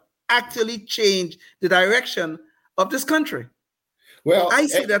laptop actually changed the direction of this country. Well, I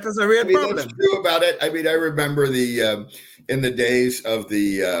see that as a real problem. That's true about it. I mean, I remember in the days of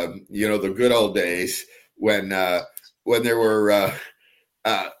the the good old days when there were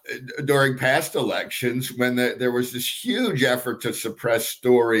during past elections, when there was this huge effort to suppress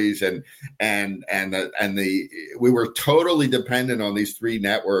stories and we were totally dependent on these three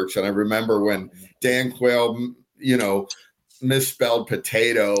networks. And I remember when Dan Quayle, misspelled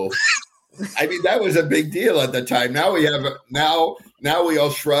potato. I mean, that was a big deal at the time. Now we all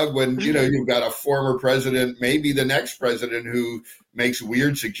shrug when, you've got a former president, maybe the next president, who makes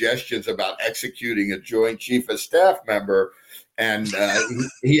weird suggestions about executing a Joint Chief of Staff member. And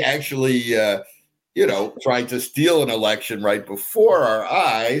he actually, tried to steal an election right before our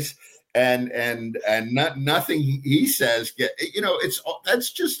eyes. And nothing he says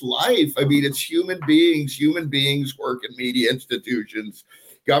that's just life. I mean, it's human beings work in media institutions.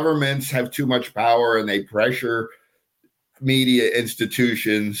 Governments have too much power and they pressure media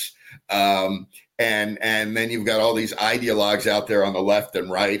institutions. And then you've got all these ideologues out there on the left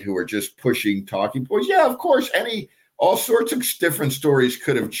and right who are just pushing talking points. Yeah, of course, all sorts of different stories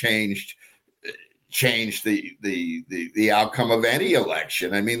could have changed the outcome of any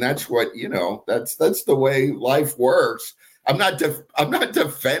election. I mean, that's what, that's the way life works. I'm not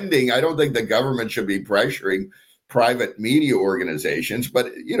defending. I don't think the government should be pressuring private media organizations,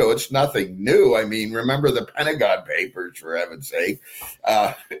 but it's nothing new. I mean, remember the Pentagon Papers, for heaven's sake.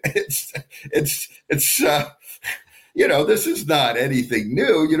 This is not anything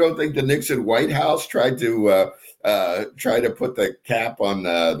new. You don't think the Nixon White House tried to put the cap on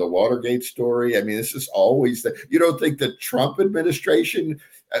the Watergate story? I mean, this is always you don't think the Trump administration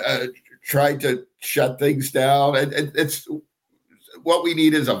tried to shut things down? It's what we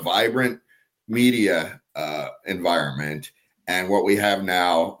need is a vibrant media environment, and what we have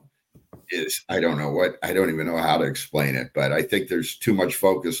now is I don't even know how to explain it, but I think there's too much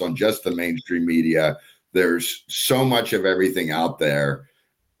focus on just the mainstream media. There's so much of everything out there.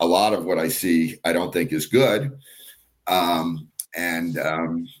 A lot of what I see I don't think is good, but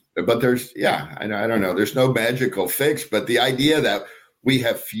there's I don't know, there's no magical fix, but the idea that we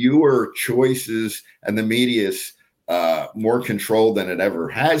have fewer choices and the media's more control than it ever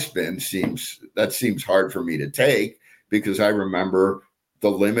has been seems hard for me to take, because I remember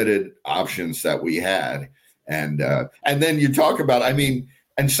the limited options that we had. And then you talk about,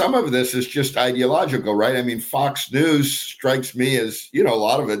 and some of this is just ideological, right? I mean, Fox News strikes me as, a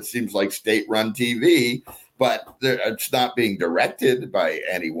lot of it seems like state-run TV, but it's not being directed by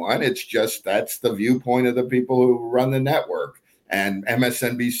anyone. It's just, that's the viewpoint of the people who run the network. And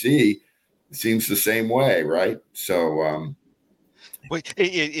MSNBC seems the same way, right? So,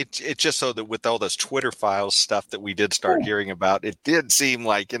 it's just so that with all this Twitter files stuff that we did start hearing about, it did seem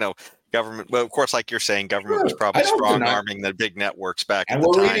like government. Well, of course, like you're saying, government was probably strong arming the big networks back. And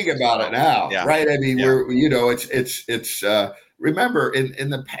we're reading about it now, right? I mean, it's remember in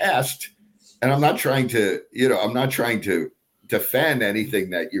the past, and I'm not trying to defend anything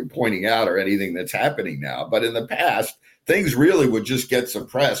that you're pointing out or anything that's happening now, but in the past, things really would just get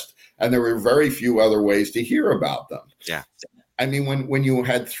suppressed. And there were very few other ways to hear about them. Yeah. I mean, when you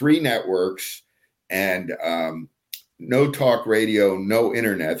had three networks and no talk radio, no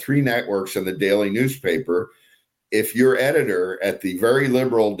internet, three networks and the daily newspaper, if your editor at the very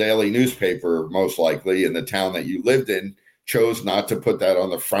liberal daily newspaper, most likely in the town that you lived in, chose not to put that on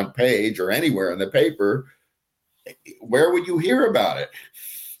the front page or anywhere in the paper, where would you hear about it?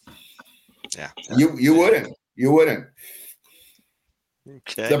 Yeah. You wouldn't.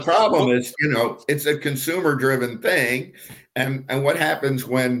 Okay. The problem is, it's a consumer-driven thing, and what happens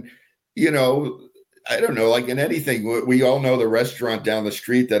when, I don't know, like in anything, we all know the restaurant down the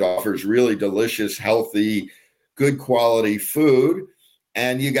street that offers really delicious, healthy, good quality food,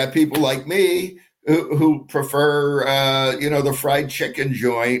 and you got people like me who prefer, the fried chicken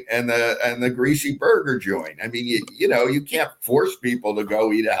joint and the greasy burger joint. I mean, you can't force people to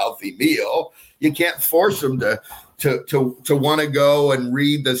go eat a healthy meal. You can't force them to want to go and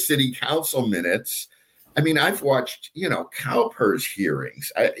read the city council minutes. I mean, I've watched, CalPERS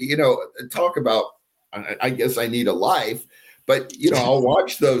hearings. Talk about, I guess I need a life, but, I'll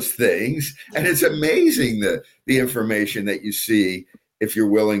watch those things, and it's amazing the information that you see if you're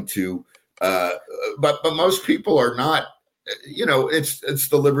willing to. But most people are not, it's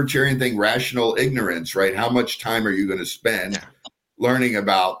the libertarian thing, rational ignorance, right? How much time are you going to spend learning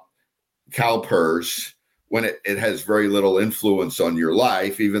about CalPERS when it has very little influence on your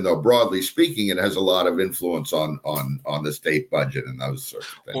life, even though broadly speaking, it has a lot of influence on the state budget and those sorts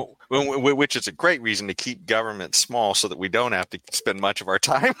of things. Well, which is a great reason to keep government small so that we don't have to spend much of our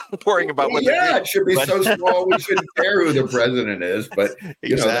time worrying about what they're doing. It should be so small we shouldn't care who the president is, but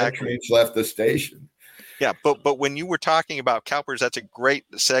that train's left the station. Yeah, but when you were talking about CalPERS, that's a great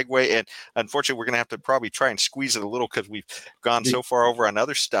segue. And unfortunately, we're going to have to probably try and squeeze it a little because we've gone so far over on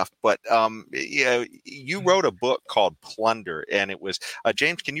other stuff. But you wrote a book called Plunder, and it was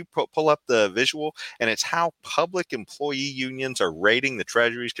James. Can you pull up the visual? And it's how public employee unions are raiding the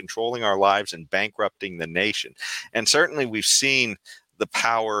treasuries, controlling our lives, and bankrupting the nation. And certainly, we've seen the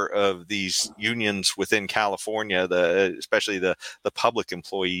power of these unions within California, especially the public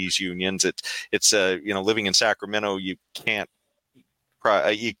employees unions. It's living in Sacramento, you can't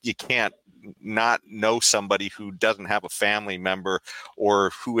not know somebody who doesn't have a family member or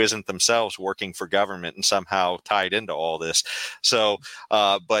who isn't themselves working for government and somehow tied into all this. So,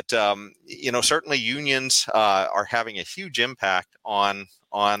 certainly unions are having a huge impact on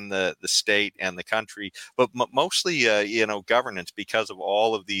the state and the country, but mostly, governance, because of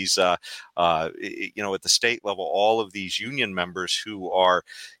all of these, at the state level, all of these union members who are,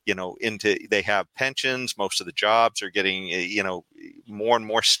 they have pensions. Most of the jobs are getting, more and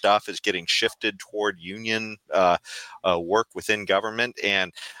more stuff is getting shifted toward union work within government.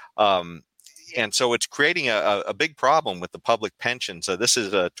 And so it's creating a big problem with the public pensions. So this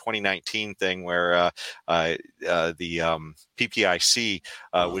is a 2019 thing where the PPIC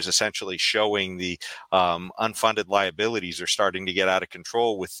was essentially showing the unfunded liabilities are starting to get out of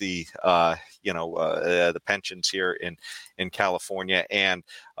control with the pensions here in California. And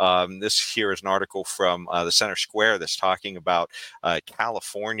this here is an article from the Center Square that's talking about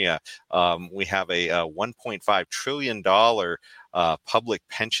California. We have a $1.5 trillion public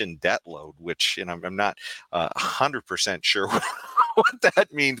pension debt load, which I'm not 100% sure what that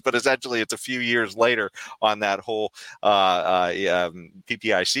means, but essentially it's a few years later on that whole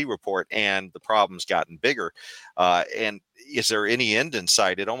PPIC report, and the problem's gotten bigger. And is there any end in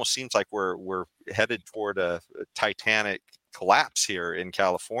sight? It almost seems like we're headed toward a Titanic collapse here in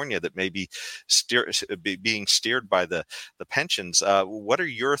California that may be being steered by the pensions. What are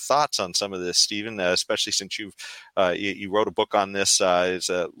your thoughts on some of this, Stephen? Especially since you wrote a book on this. It's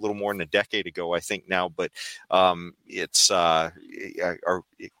a little more than a decade ago, I think now. But it's are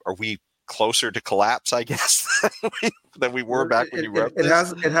we closer to collapse, I guess, than we were back when you wrote this?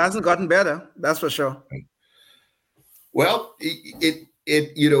 It hasn't gotten better. That's for sure. Well,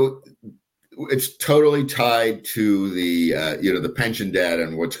 it's totally tied to the pension debt,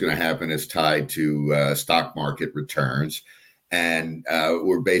 and what's going to happen is tied to stock market returns. And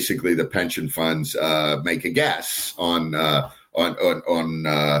we're basically, the pension funds make a guess on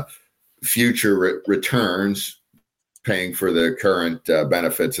future returns, paying for the current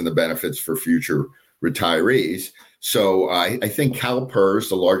benefits and the benefits for future retirees. So I think CalPERS,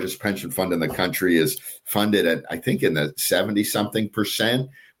 the largest pension fund in the country, is funded at, I think, in the 70-something%,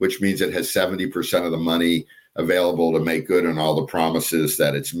 which means it has 70% of the money available to make good on all the promises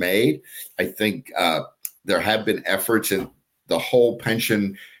that it's made. I think there have been efforts in the whole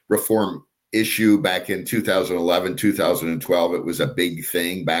pension reform issue back in 2011, 2012. It was a big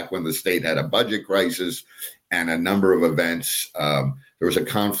thing back when the state had a budget crisis and a number of events. There was a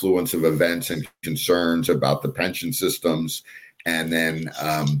confluence of events and concerns about the pension systems. And then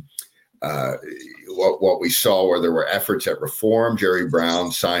what we saw where there were efforts at reform. Jerry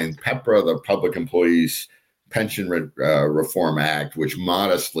Brown signed PEPRA, the Public Employees Pension Reform Act, which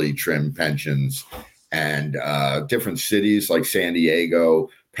modestly trimmed pensions. And different cities like San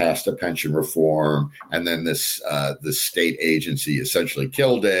Diego passed a pension reform. And then the state agency essentially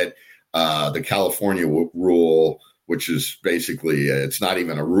killed it. The California rule, which is basically, it's not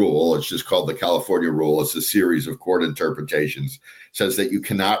even a rule. It's just called the California rule. It's a series of court interpretations. It says that you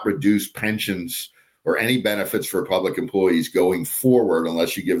cannot reduce pensions or any benefits for public employees going forward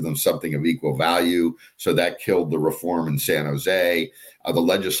unless you give them something of equal value. So that killed the reform in San Jose. The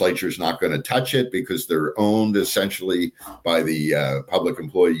legislature is not going to touch it because they're owned essentially by the public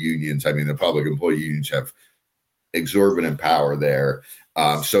employee unions. I mean, the public employee unions have exorbitant power there.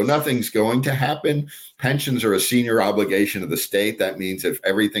 So nothing's going to happen. Pensions are a senior obligation of the state. That means if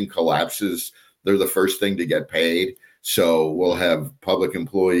everything collapses, they're the first thing to get paid. So we'll have public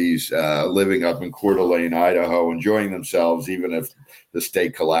employees living up in Coeur d'Alene, Idaho, enjoying themselves, even if the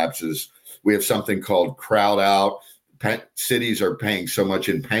state collapses. We have something called crowd out. Cities are paying so much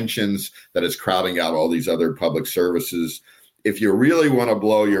in pensions that it's crowding out all these other public services. If you really want to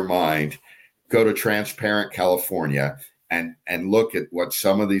blow your mind, go to Transparent California and look at what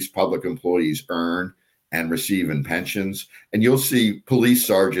some of these public employees earn and receive in pensions, and you'll see police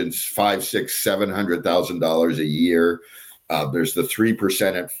sergeants $500,000, $600,000, $700,000 a year. There's the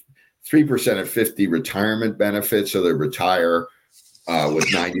 3% at 50 retirement benefits, so they retire with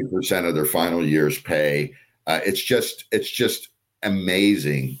 90% of their final year's pay. It's just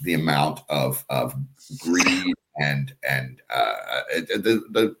amazing the amount of greed and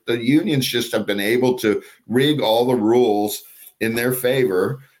the unions just have been able to rig all the rules in their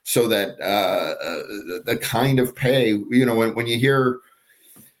favor. So that the kind of pay, when you hear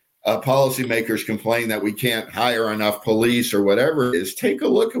policymakers complain that we can't hire enough police or whatever it is, take a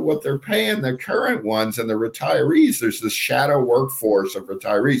look at what they're paying the current ones and the retirees. There's this shadow workforce of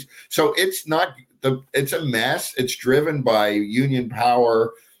retirees. So it's a mess. It's driven by union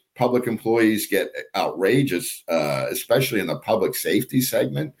power. Public employees get outrageous, especially in the public safety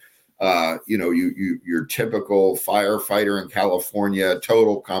segment. Your typical firefighter in California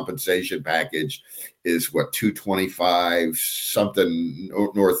total compensation package is what, $225, something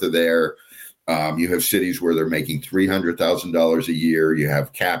north of there. You have cities where they're making $300,000 a year. You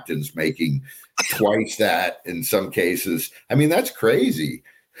have captains making twice that in some cases. I mean, that's crazy.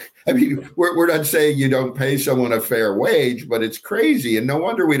 I mean, we're not saying you don't pay someone a fair wage, but it's crazy. And no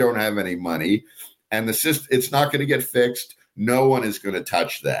wonder we don't have any money. And the system, it's not going to get fixed. No one is going to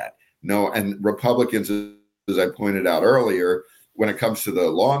touch that. No, and Republicans, as I pointed out earlier, when it comes to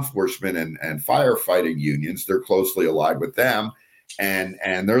the law enforcement and firefighting unions, they're closely allied with them, and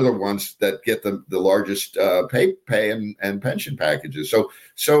they're the ones that get the largest pay and pension packages.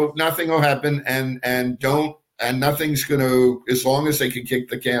 So nothing will happen, and nothing's going to, as long as they can kick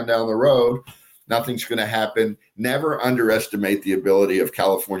the can down the road, nothing's going to happen. Never underestimate the ability of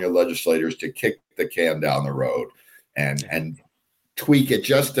California legislators to kick the can down the road and tweak it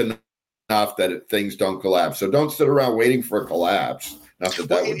just enough that things don't collapse. So don't sit around waiting for a collapse. Not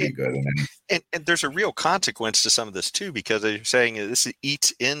that would be good. And there's a real consequence to some of this too, because as you're saying, this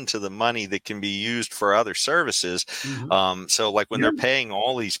eats into the money that can be used for other services. Mm-hmm. So like when they're paying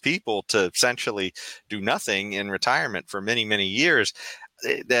all these people to essentially do nothing in retirement for many, many years,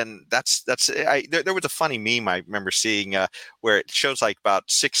 then there was a funny meme I remember seeing where it shows like about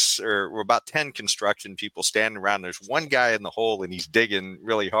 6 or about 10 construction people standing around. There's one guy in the hole and he's digging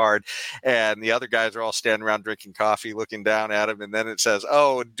really hard, and the other guys are all standing around drinking coffee, looking down at him. And then it says,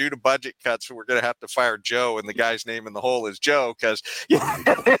 "Oh, due to budget cuts, we're going to have to fire Joe." And the guy's name in the hole is Joe because, and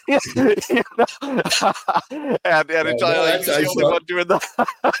it's the only one doing that.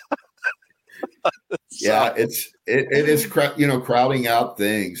 Yeah, it is crowding out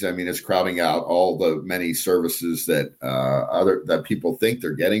things. I mean, it's crowding out all the many services that people think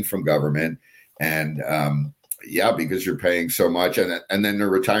they're getting from government, and because you're paying so much, and then they're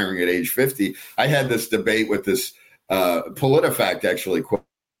retiring at age 50. I had this debate with this PolitiFact actually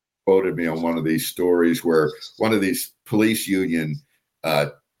quoted me on one of these stories where one of these police union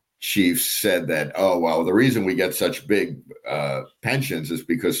chiefs said that, the reason we get such big pensions is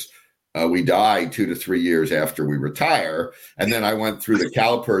because we die 2 to 3 years after we retire. And then I went through the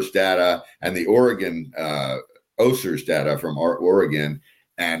CalPERS data and the Oregon OSERS data from Oregon,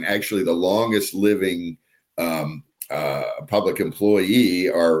 and actually the longest living public employee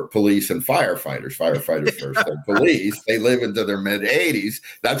are police and firefighters. Firefighters first, then police. They live into their mid-80s.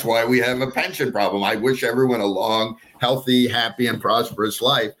 That's why we have a pension problem. I wish everyone a long, healthy, happy, and prosperous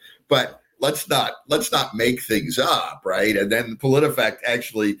life, but let's not make things up, right? And then PolitiFact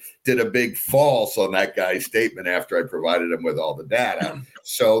actually did a big false on that guy's statement after I provided him with all the data.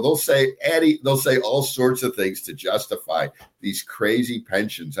 So they'll say all sorts of things to justify these crazy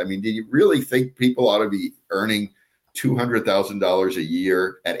pensions. I mean, do you really think people ought to be earning $200,000 a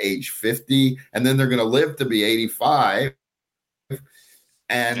year at age 50, and then they're going to live to be 85?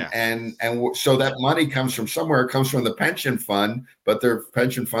 So that money comes from somewhere. It comes from the pension fund, but their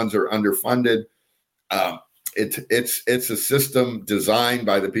pension funds are underfunded. It's a system designed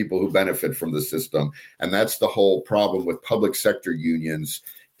by the people who benefit from the system, and that's the whole problem with public sector unions.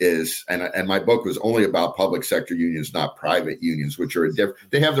 And my book was only about public sector unions, not private unions, which are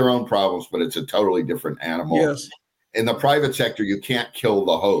they have their own problems, but it's a totally different animal. Yes. In the private sector, you can't kill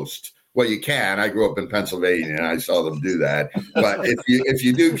the host. Well, you can. I grew up in Pennsylvania, and I saw them do that. But if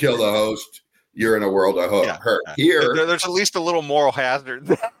you do kill the host, you're in a world of hurt. Here, there's at least a little moral hazard.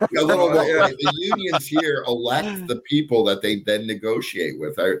 The unions here elect the people that they then negotiate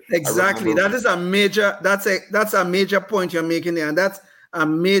with. Exactly. That is a major. That's a major point you're making there, and that's a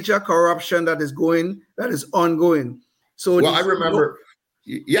major corruption that is ongoing. So, I remember.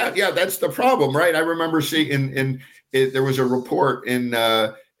 Yeah, that's the problem, right? I remember seeing there was a report in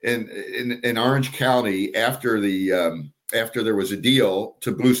Orange County after there was a deal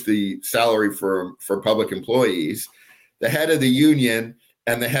to boost the salary for public employees. The head of the union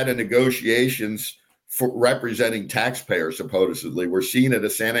and the head of negotiations for representing taxpayers supposedly were seen at a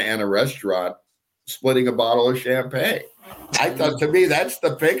Santa Ana restaurant splitting a bottle of champagne. I thought, to me, that's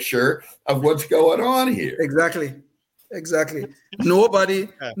the picture of what's going on here. Exactly. Nobody.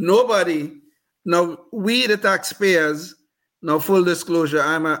 Now, we the taxpayers. Now, full disclosure,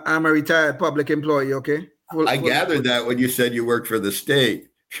 I'm a retired public employee. Okay. I gathered that when you said you worked for the state.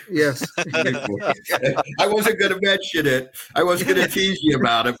 Yes. I wasn't going to mention it. I wasn't going to tease you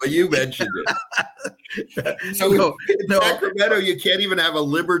about it, but you mentioned it. So in Sacramento, you can't even have a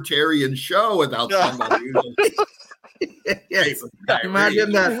libertarian show without somebody who's yes.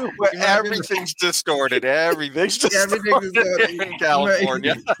 Imagine that. Everything's distorted. Everything's distorted in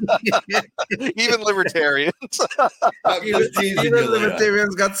California. Even libertarians. Even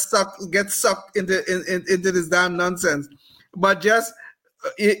libertarians get sucked into this damn nonsense. But just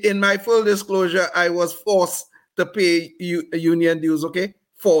in my full disclosure, I was forced to pay union dues. Okay,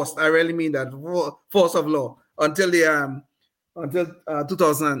 forced. I really mean that. Force of law until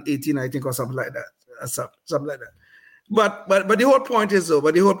 2018, I think, or something like that. Something like that. But the whole point is though.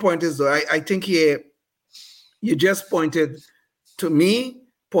 I think here you just pointed to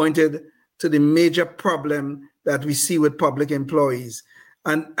the major problem that we see with public employees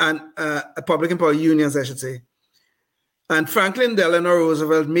and public employee unions, I should say. And Franklin Delano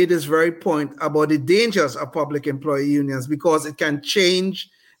Roosevelt made this very point about the dangers of public employee unions because it can change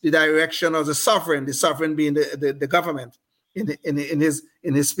the direction of the sovereign being the government in his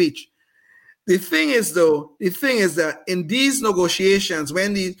speech. The thing is that in these negotiations,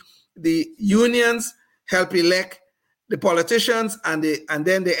 when the unions help elect the politicians and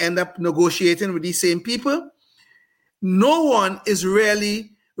then they end up negotiating with these same people, no one is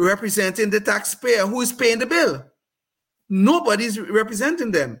really representing the taxpayer who is paying the bill. Nobody's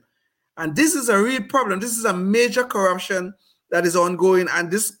representing them. And this is a real problem. This is a major corruption that is ongoing. And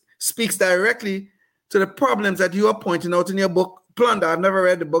this speaks directly to the problems that you are pointing out in your book, Plunder. I've never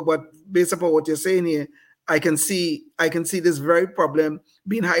read the book, but based upon what you're saying here, I can see this very problem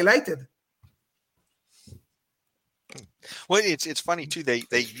being highlighted. Well, it's funny too. They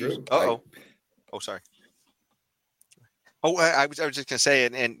use. Sorry. I was just going to say,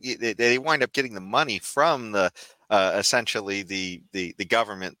 and they wind up getting the money from the essentially the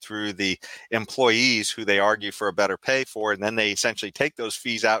government through the employees who they argue for a better pay for, and then they essentially take those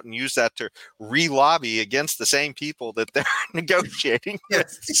fees out and use that to re-lobby against the same people that they're negotiating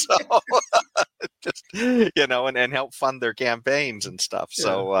with. So just and help fund their campaigns and stuff.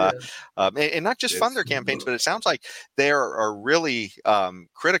 So and not just fund their campaigns, but it sounds like they are really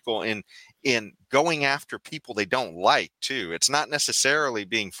critical in going after people they don't like too. It's not necessarily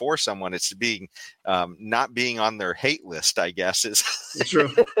being for someone; it's being not being on their hate list. I guess is true.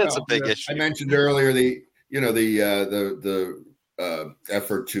 It's a big issue. I mentioned earlier the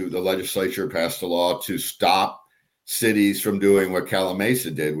effort to the legislature passed a law to stop cities from doing what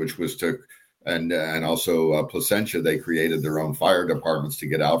Calamasa did, which was and also Placentia. They created their own fire departments to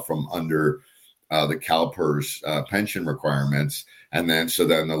get out from under the CalPERS pension requirements. And then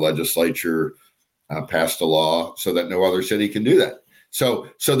the legislature passed a law so that no other city can do that. So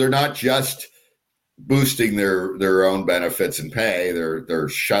they're not just boosting their own benefits and pay; they're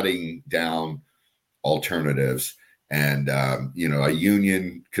shutting down alternatives. And a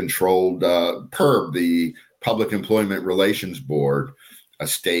union-controlled PERB, the Public Employment Relations Board, a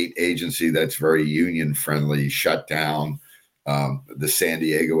state agency that's very union-friendly, shut down the San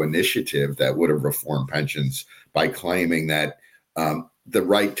Diego initiative that would have reformed pensions by claiming that the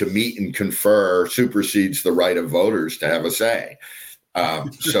right to meet and confer supersedes the right of voters to have a say.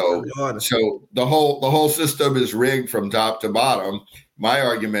 So the whole system is rigged from top to bottom. My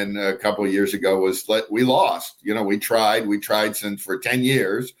argument a couple of years ago was we lost. We tried for 10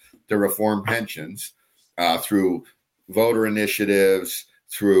 years to reform pensions through voter initiatives,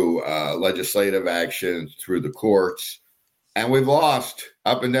 through legislative action, through the courts, and we've lost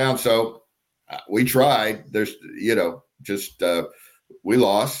up and down. So we tried. We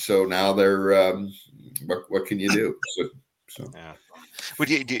lost. So now they're what can you do? Yeah. Well,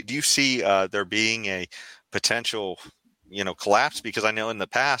 do you see there being a potential, collapse? Because I know in the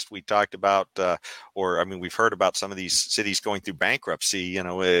past we talked about, we've heard about some of these cities going through bankruptcy,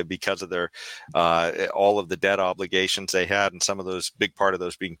 because of their all of the debt obligations they had, and some of those big part of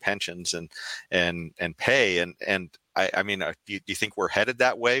those being pensions and pay. And I mean, do you think we're headed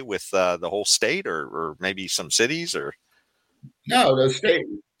that way with the whole state, or maybe some cities, or? No, the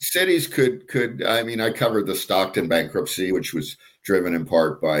cities could. I mean, I covered the Stockton bankruptcy, which was driven in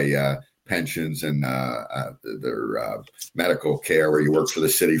part by pensions and their medical care, where you work for the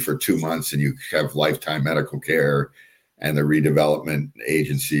city for 2 months and you have lifetime medical care, and the redevelopment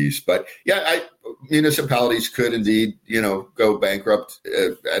agencies. But yeah, municipalities could indeed, go bankrupt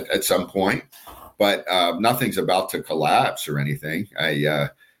at some point, but nothing's about to collapse or anything. I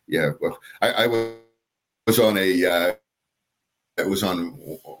was on a. It was on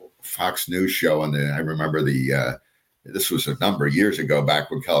Fox News show, and I remember this was a number of years ago, back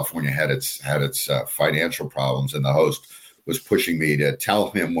when California had its financial problems, and the host was pushing me to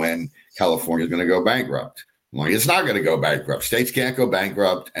tell him when California is going to go bankrupt. I'm like, it's not going to go bankrupt. States can't go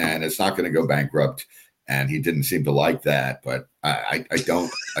bankrupt, and it's not going to go bankrupt. And he didn't seem to like that, but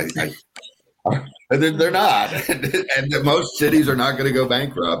they're not. And most cities are not going to go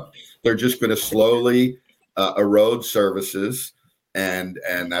bankrupt. They're just going to slowly erode services. And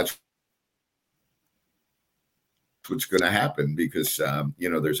that's what's going to happen, because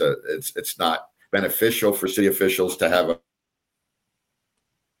it's not beneficial for city officials to have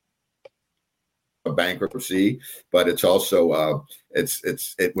a bankruptcy, but it's also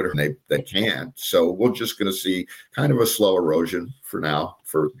whatever they can't. So we're just going to see kind of a slow erosion for now,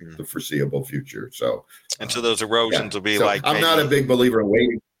 for the foreseeable future. So so those erosions will be like. I'm not a big believer in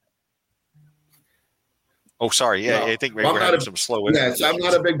waiting. Oh, sorry. Yeah, I think we're having some slow. Yes, I'm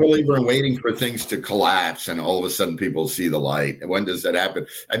not a big believer in waiting for things to collapse and all of a sudden people see the light. When does that happen?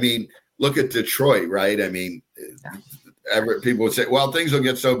 I mean, look at Detroit, right? I mean, people would say, well, things will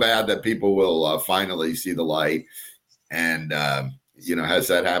get so bad that people will finally see the light. And, has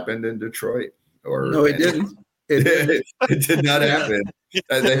that happened in Detroit? No, it didn't. It did not happen.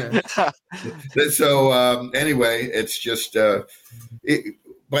 So anyway, it's just,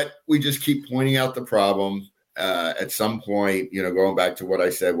 but we just keep pointing out the problem. At some point, going back to what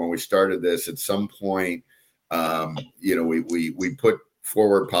I said when we started this, at some point, we put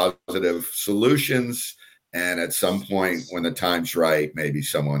forward positive solutions. And at some point, when the time's right, maybe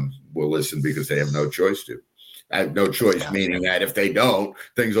someone will listen because they have no choice to. No choice, meaning that if they don't,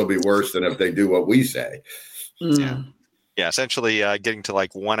 things will be worse than if they do what we say. Yeah. Yeah, essentially getting to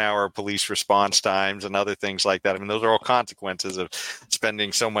like 1 hour police response times and other things like that. I mean, those are all consequences of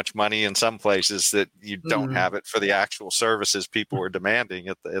spending so much money in some places that you don't have it for the actual services people are demanding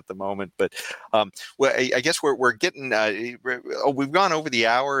at the moment. But I guess we're getting we've gone over the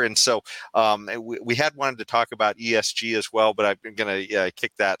hour, and so we had wanted to talk about ESG as well, but I'm going to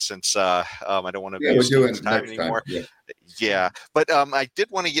kick that since I don't want to be doing time anymore. Time. Yeah, but I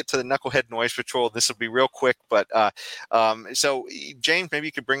did want to get to the Knucklehead Noise Patrol. This will be real quick, but so James, maybe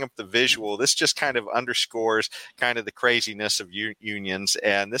you could bring up the visual. This just kind of underscores kind of the craziness of unions,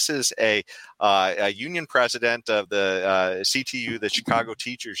 and this is a union president of the CTU, the Chicago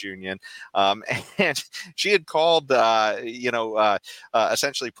Teachers Union, and she had called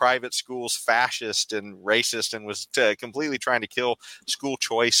essentially private schools fascist and racist, and was completely trying to kill school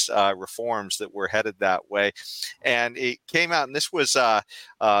choice reforms that were headed that way. And it came out, and this was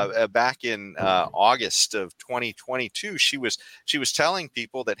back in August of 2022. She was telling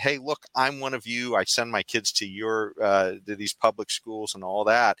people that, hey, look, I'm one of you. I send my kids to to these public schools and all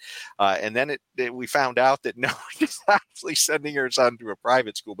that. And then we found out that no, she's actually sending her son to a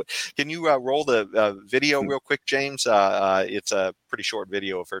private school. But can you roll the video real quick, James? It's a pretty short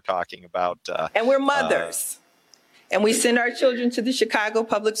video of her talking about. And we're mothers. And we send our children to the Chicago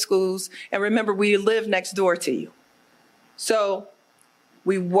public schools. And remember, we live next door to you. So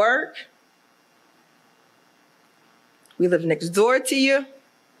we work. We live next door to you.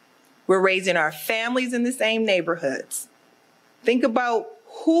 We're raising our families in the same neighborhoods. Think about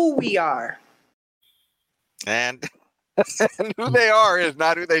who we are. And And who they are is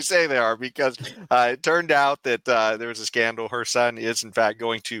not who they say they are, because it turned out that there was a scandal. Her son is, in fact,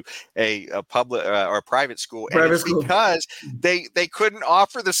 going to a public or private school. And it's because they couldn't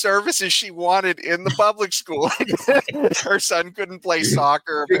offer the services she wanted in the public school. Her son couldn't play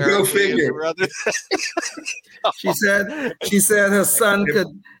soccer. Go figure. She said her son could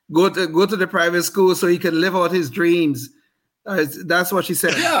go to the private school so he could live out his dreams. That's what she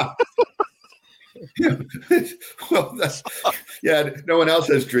said. Yeah. Well, no one else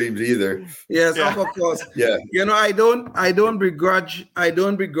has dreams either. Yes, of course. Yeah. I don't begrudge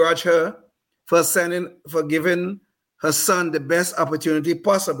her for giving her son the best opportunity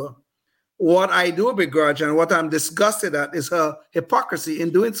possible. What I do begrudge and what I'm disgusted at is her hypocrisy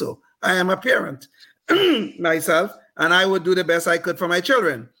in doing so. I am a parent myself, and I would do the best I could for my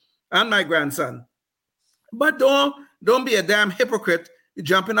children and my grandson. But don't be a damn hypocrite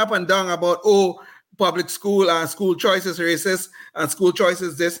jumping up and down about, public school and school choices racist and school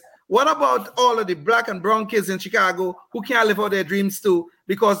choices this. What about all of the black and brown kids in Chicago who can't live out their dreams too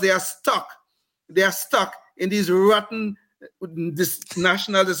because they are stuck? They are stuck in these rotten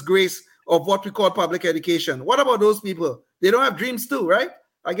national disgrace of what we call public education. What about those people? They don't have dreams too, right?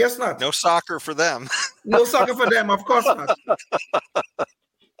 I guess not. No soccer for them. No soccer for them, of course not.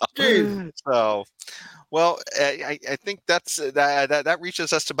 Jeez. So, well, I think that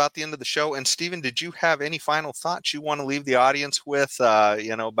reaches us to about the end of the show. And Stephen, did you have any final thoughts you want to leave the audience with?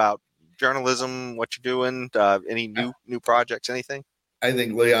 About journalism, what you're doing, any new projects, anything? I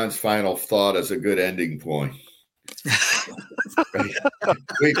think Leon's final thought is a good ending point.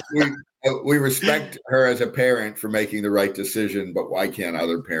 We respect her as a parent for making the right decision, but why can't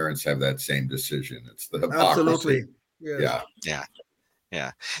other parents have that same decision? It's the hypocrisy. Absolutely. Yeah.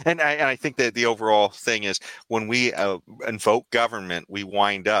 And I think that the overall thing is when we invoke government, we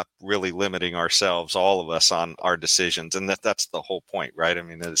wind up really limiting ourselves, all of us, on our decisions. And that's the whole point, right? I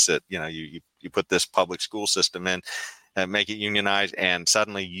mean, it's that, you put this public school system in and make it unionized, and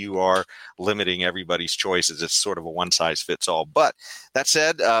suddenly you are limiting everybody's choices. It's sort of a one size fits all. But that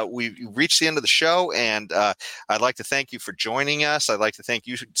said, we've reached the end of the show, and I'd like to thank you for joining us. I'd like to thank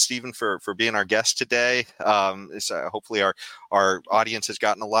you, Stephen, for being our guest today. Hopefully our audience has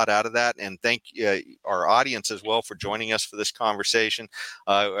gotten a lot out of that, and thank our audience as well for joining us for this conversation.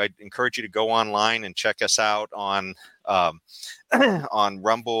 I'd encourage you to go online and check us out on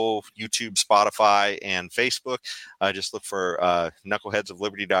Rumble, YouTube, Spotify, and Facebook. Just look for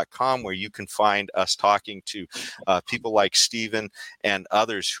knuckleheadsofliberty.com, where you can find us talking to people like Stephen and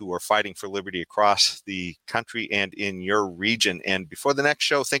others who are fighting for liberty across the country and in your region. And before the next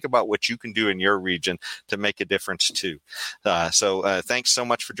show, think about what you can do in your region to make a difference too. So thanks so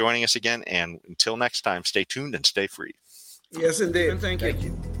much for joining us again. And until next time, stay tuned and stay free. Yes, indeed. Thank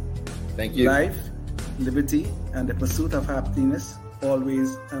you. Thank you. Life, liberty, and the pursuit of happiness,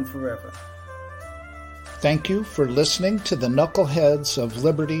 always and forever. Thank you for listening to the Knuckleheads of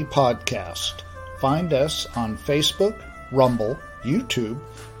Liberty podcast. Find us on Facebook, Rumble, YouTube,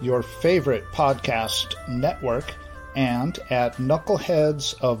 your favorite podcast network, and at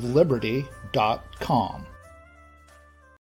knuckleheadsofliberty.com.